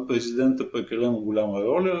дава на президента прекалено голяма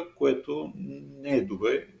роля, което не е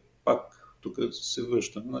добре. Пак тук се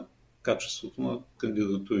връщаме на качеството на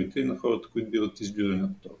кандидатурите и на хората, които биват избирани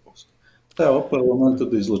на този пост. Трябва парламента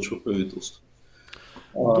да излъчва правителство.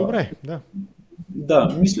 Добре, да.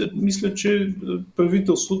 Да, мисля, че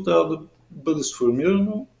правителство трябва да бъде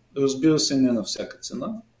сформирано, разбира се, не на всяка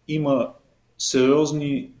цена. Има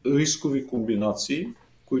сериозни рискови комбинации,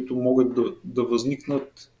 които могат да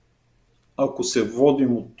възникнат, ако се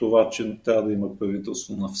водим от това, че трябва да има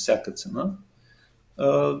правителство на всяка цена.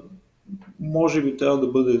 Може би трябва да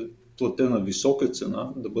бъде платена висока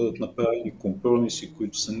цена, да бъдат направени компромиси,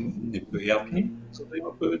 които са неприятни, за да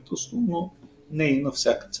има правителство, но не и на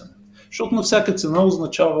всяка цена. Защото на всяка цена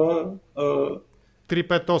означава...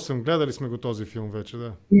 358, гледали сме го този филм вече,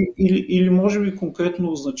 да. Или може би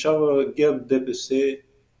конкретно означава ГЕРБ, ДПС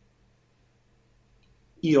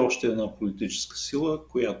и още една политическа сила,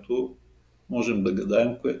 която можем да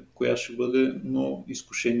гадаем коя ще бъде, но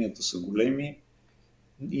изкушенията са големи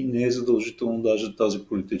и не е задължително даже тази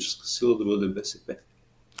политическа сила да бъде БСП.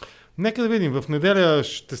 Нека да видим. В неделя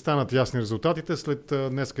ще станат ясни резултатите. След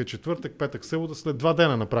днеска е четвъртък, петък, събота. След 2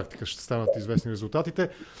 дена на практика ще станат известни резултатите.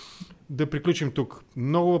 Да приключим тук.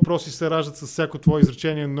 Много въпроси се раждат с всяко твое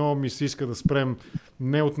изречение, но ми се иска да спрем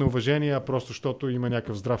не от неуважение, а просто защото има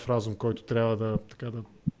някакъв здрав разум, който трябва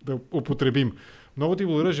да употребим. Много ти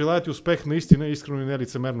благодаря. Желая ти успех наистина, искрено и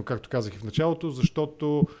нелицемерно, както казах и в началото,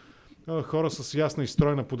 защото хора с ясна и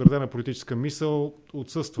стройна подредена политическа мисъл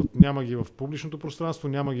отсъстват. Няма ги в публичното пространство,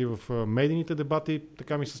 няма ги в медийните дебати,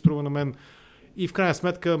 така ми се струва на мен. И в крайна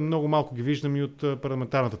сметка много малко ги виждам и от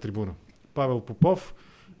парламентарната трибуна. Павел Попов,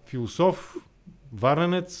 философ,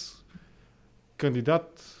 варненец,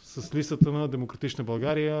 кандидат с листата на Демократична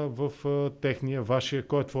България в техния, вашия,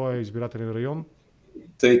 кой е твоя избирателен район?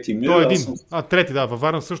 Трети мир. Той е един. Трети, да, във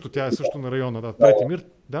Варна също, тя е също на района. Да. Трети мир,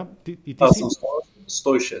 да. И ти аз си? съм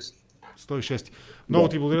 106. 106. Много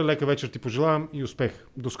ти благодаря, лека вечер ти пожелавам и успех.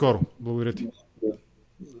 До скоро. Благодаря ти.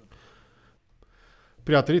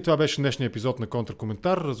 Приятели, това беше днешния епизод на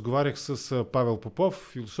Контракоментар. Разговарях с Павел Попов,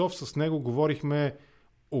 философ. С него говорихме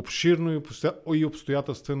обширно и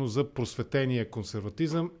обстоятелствено за просветения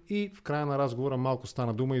консерватизъм и в края на разговора малко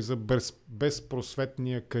стана дума и за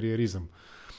безпросветния кариеризъм.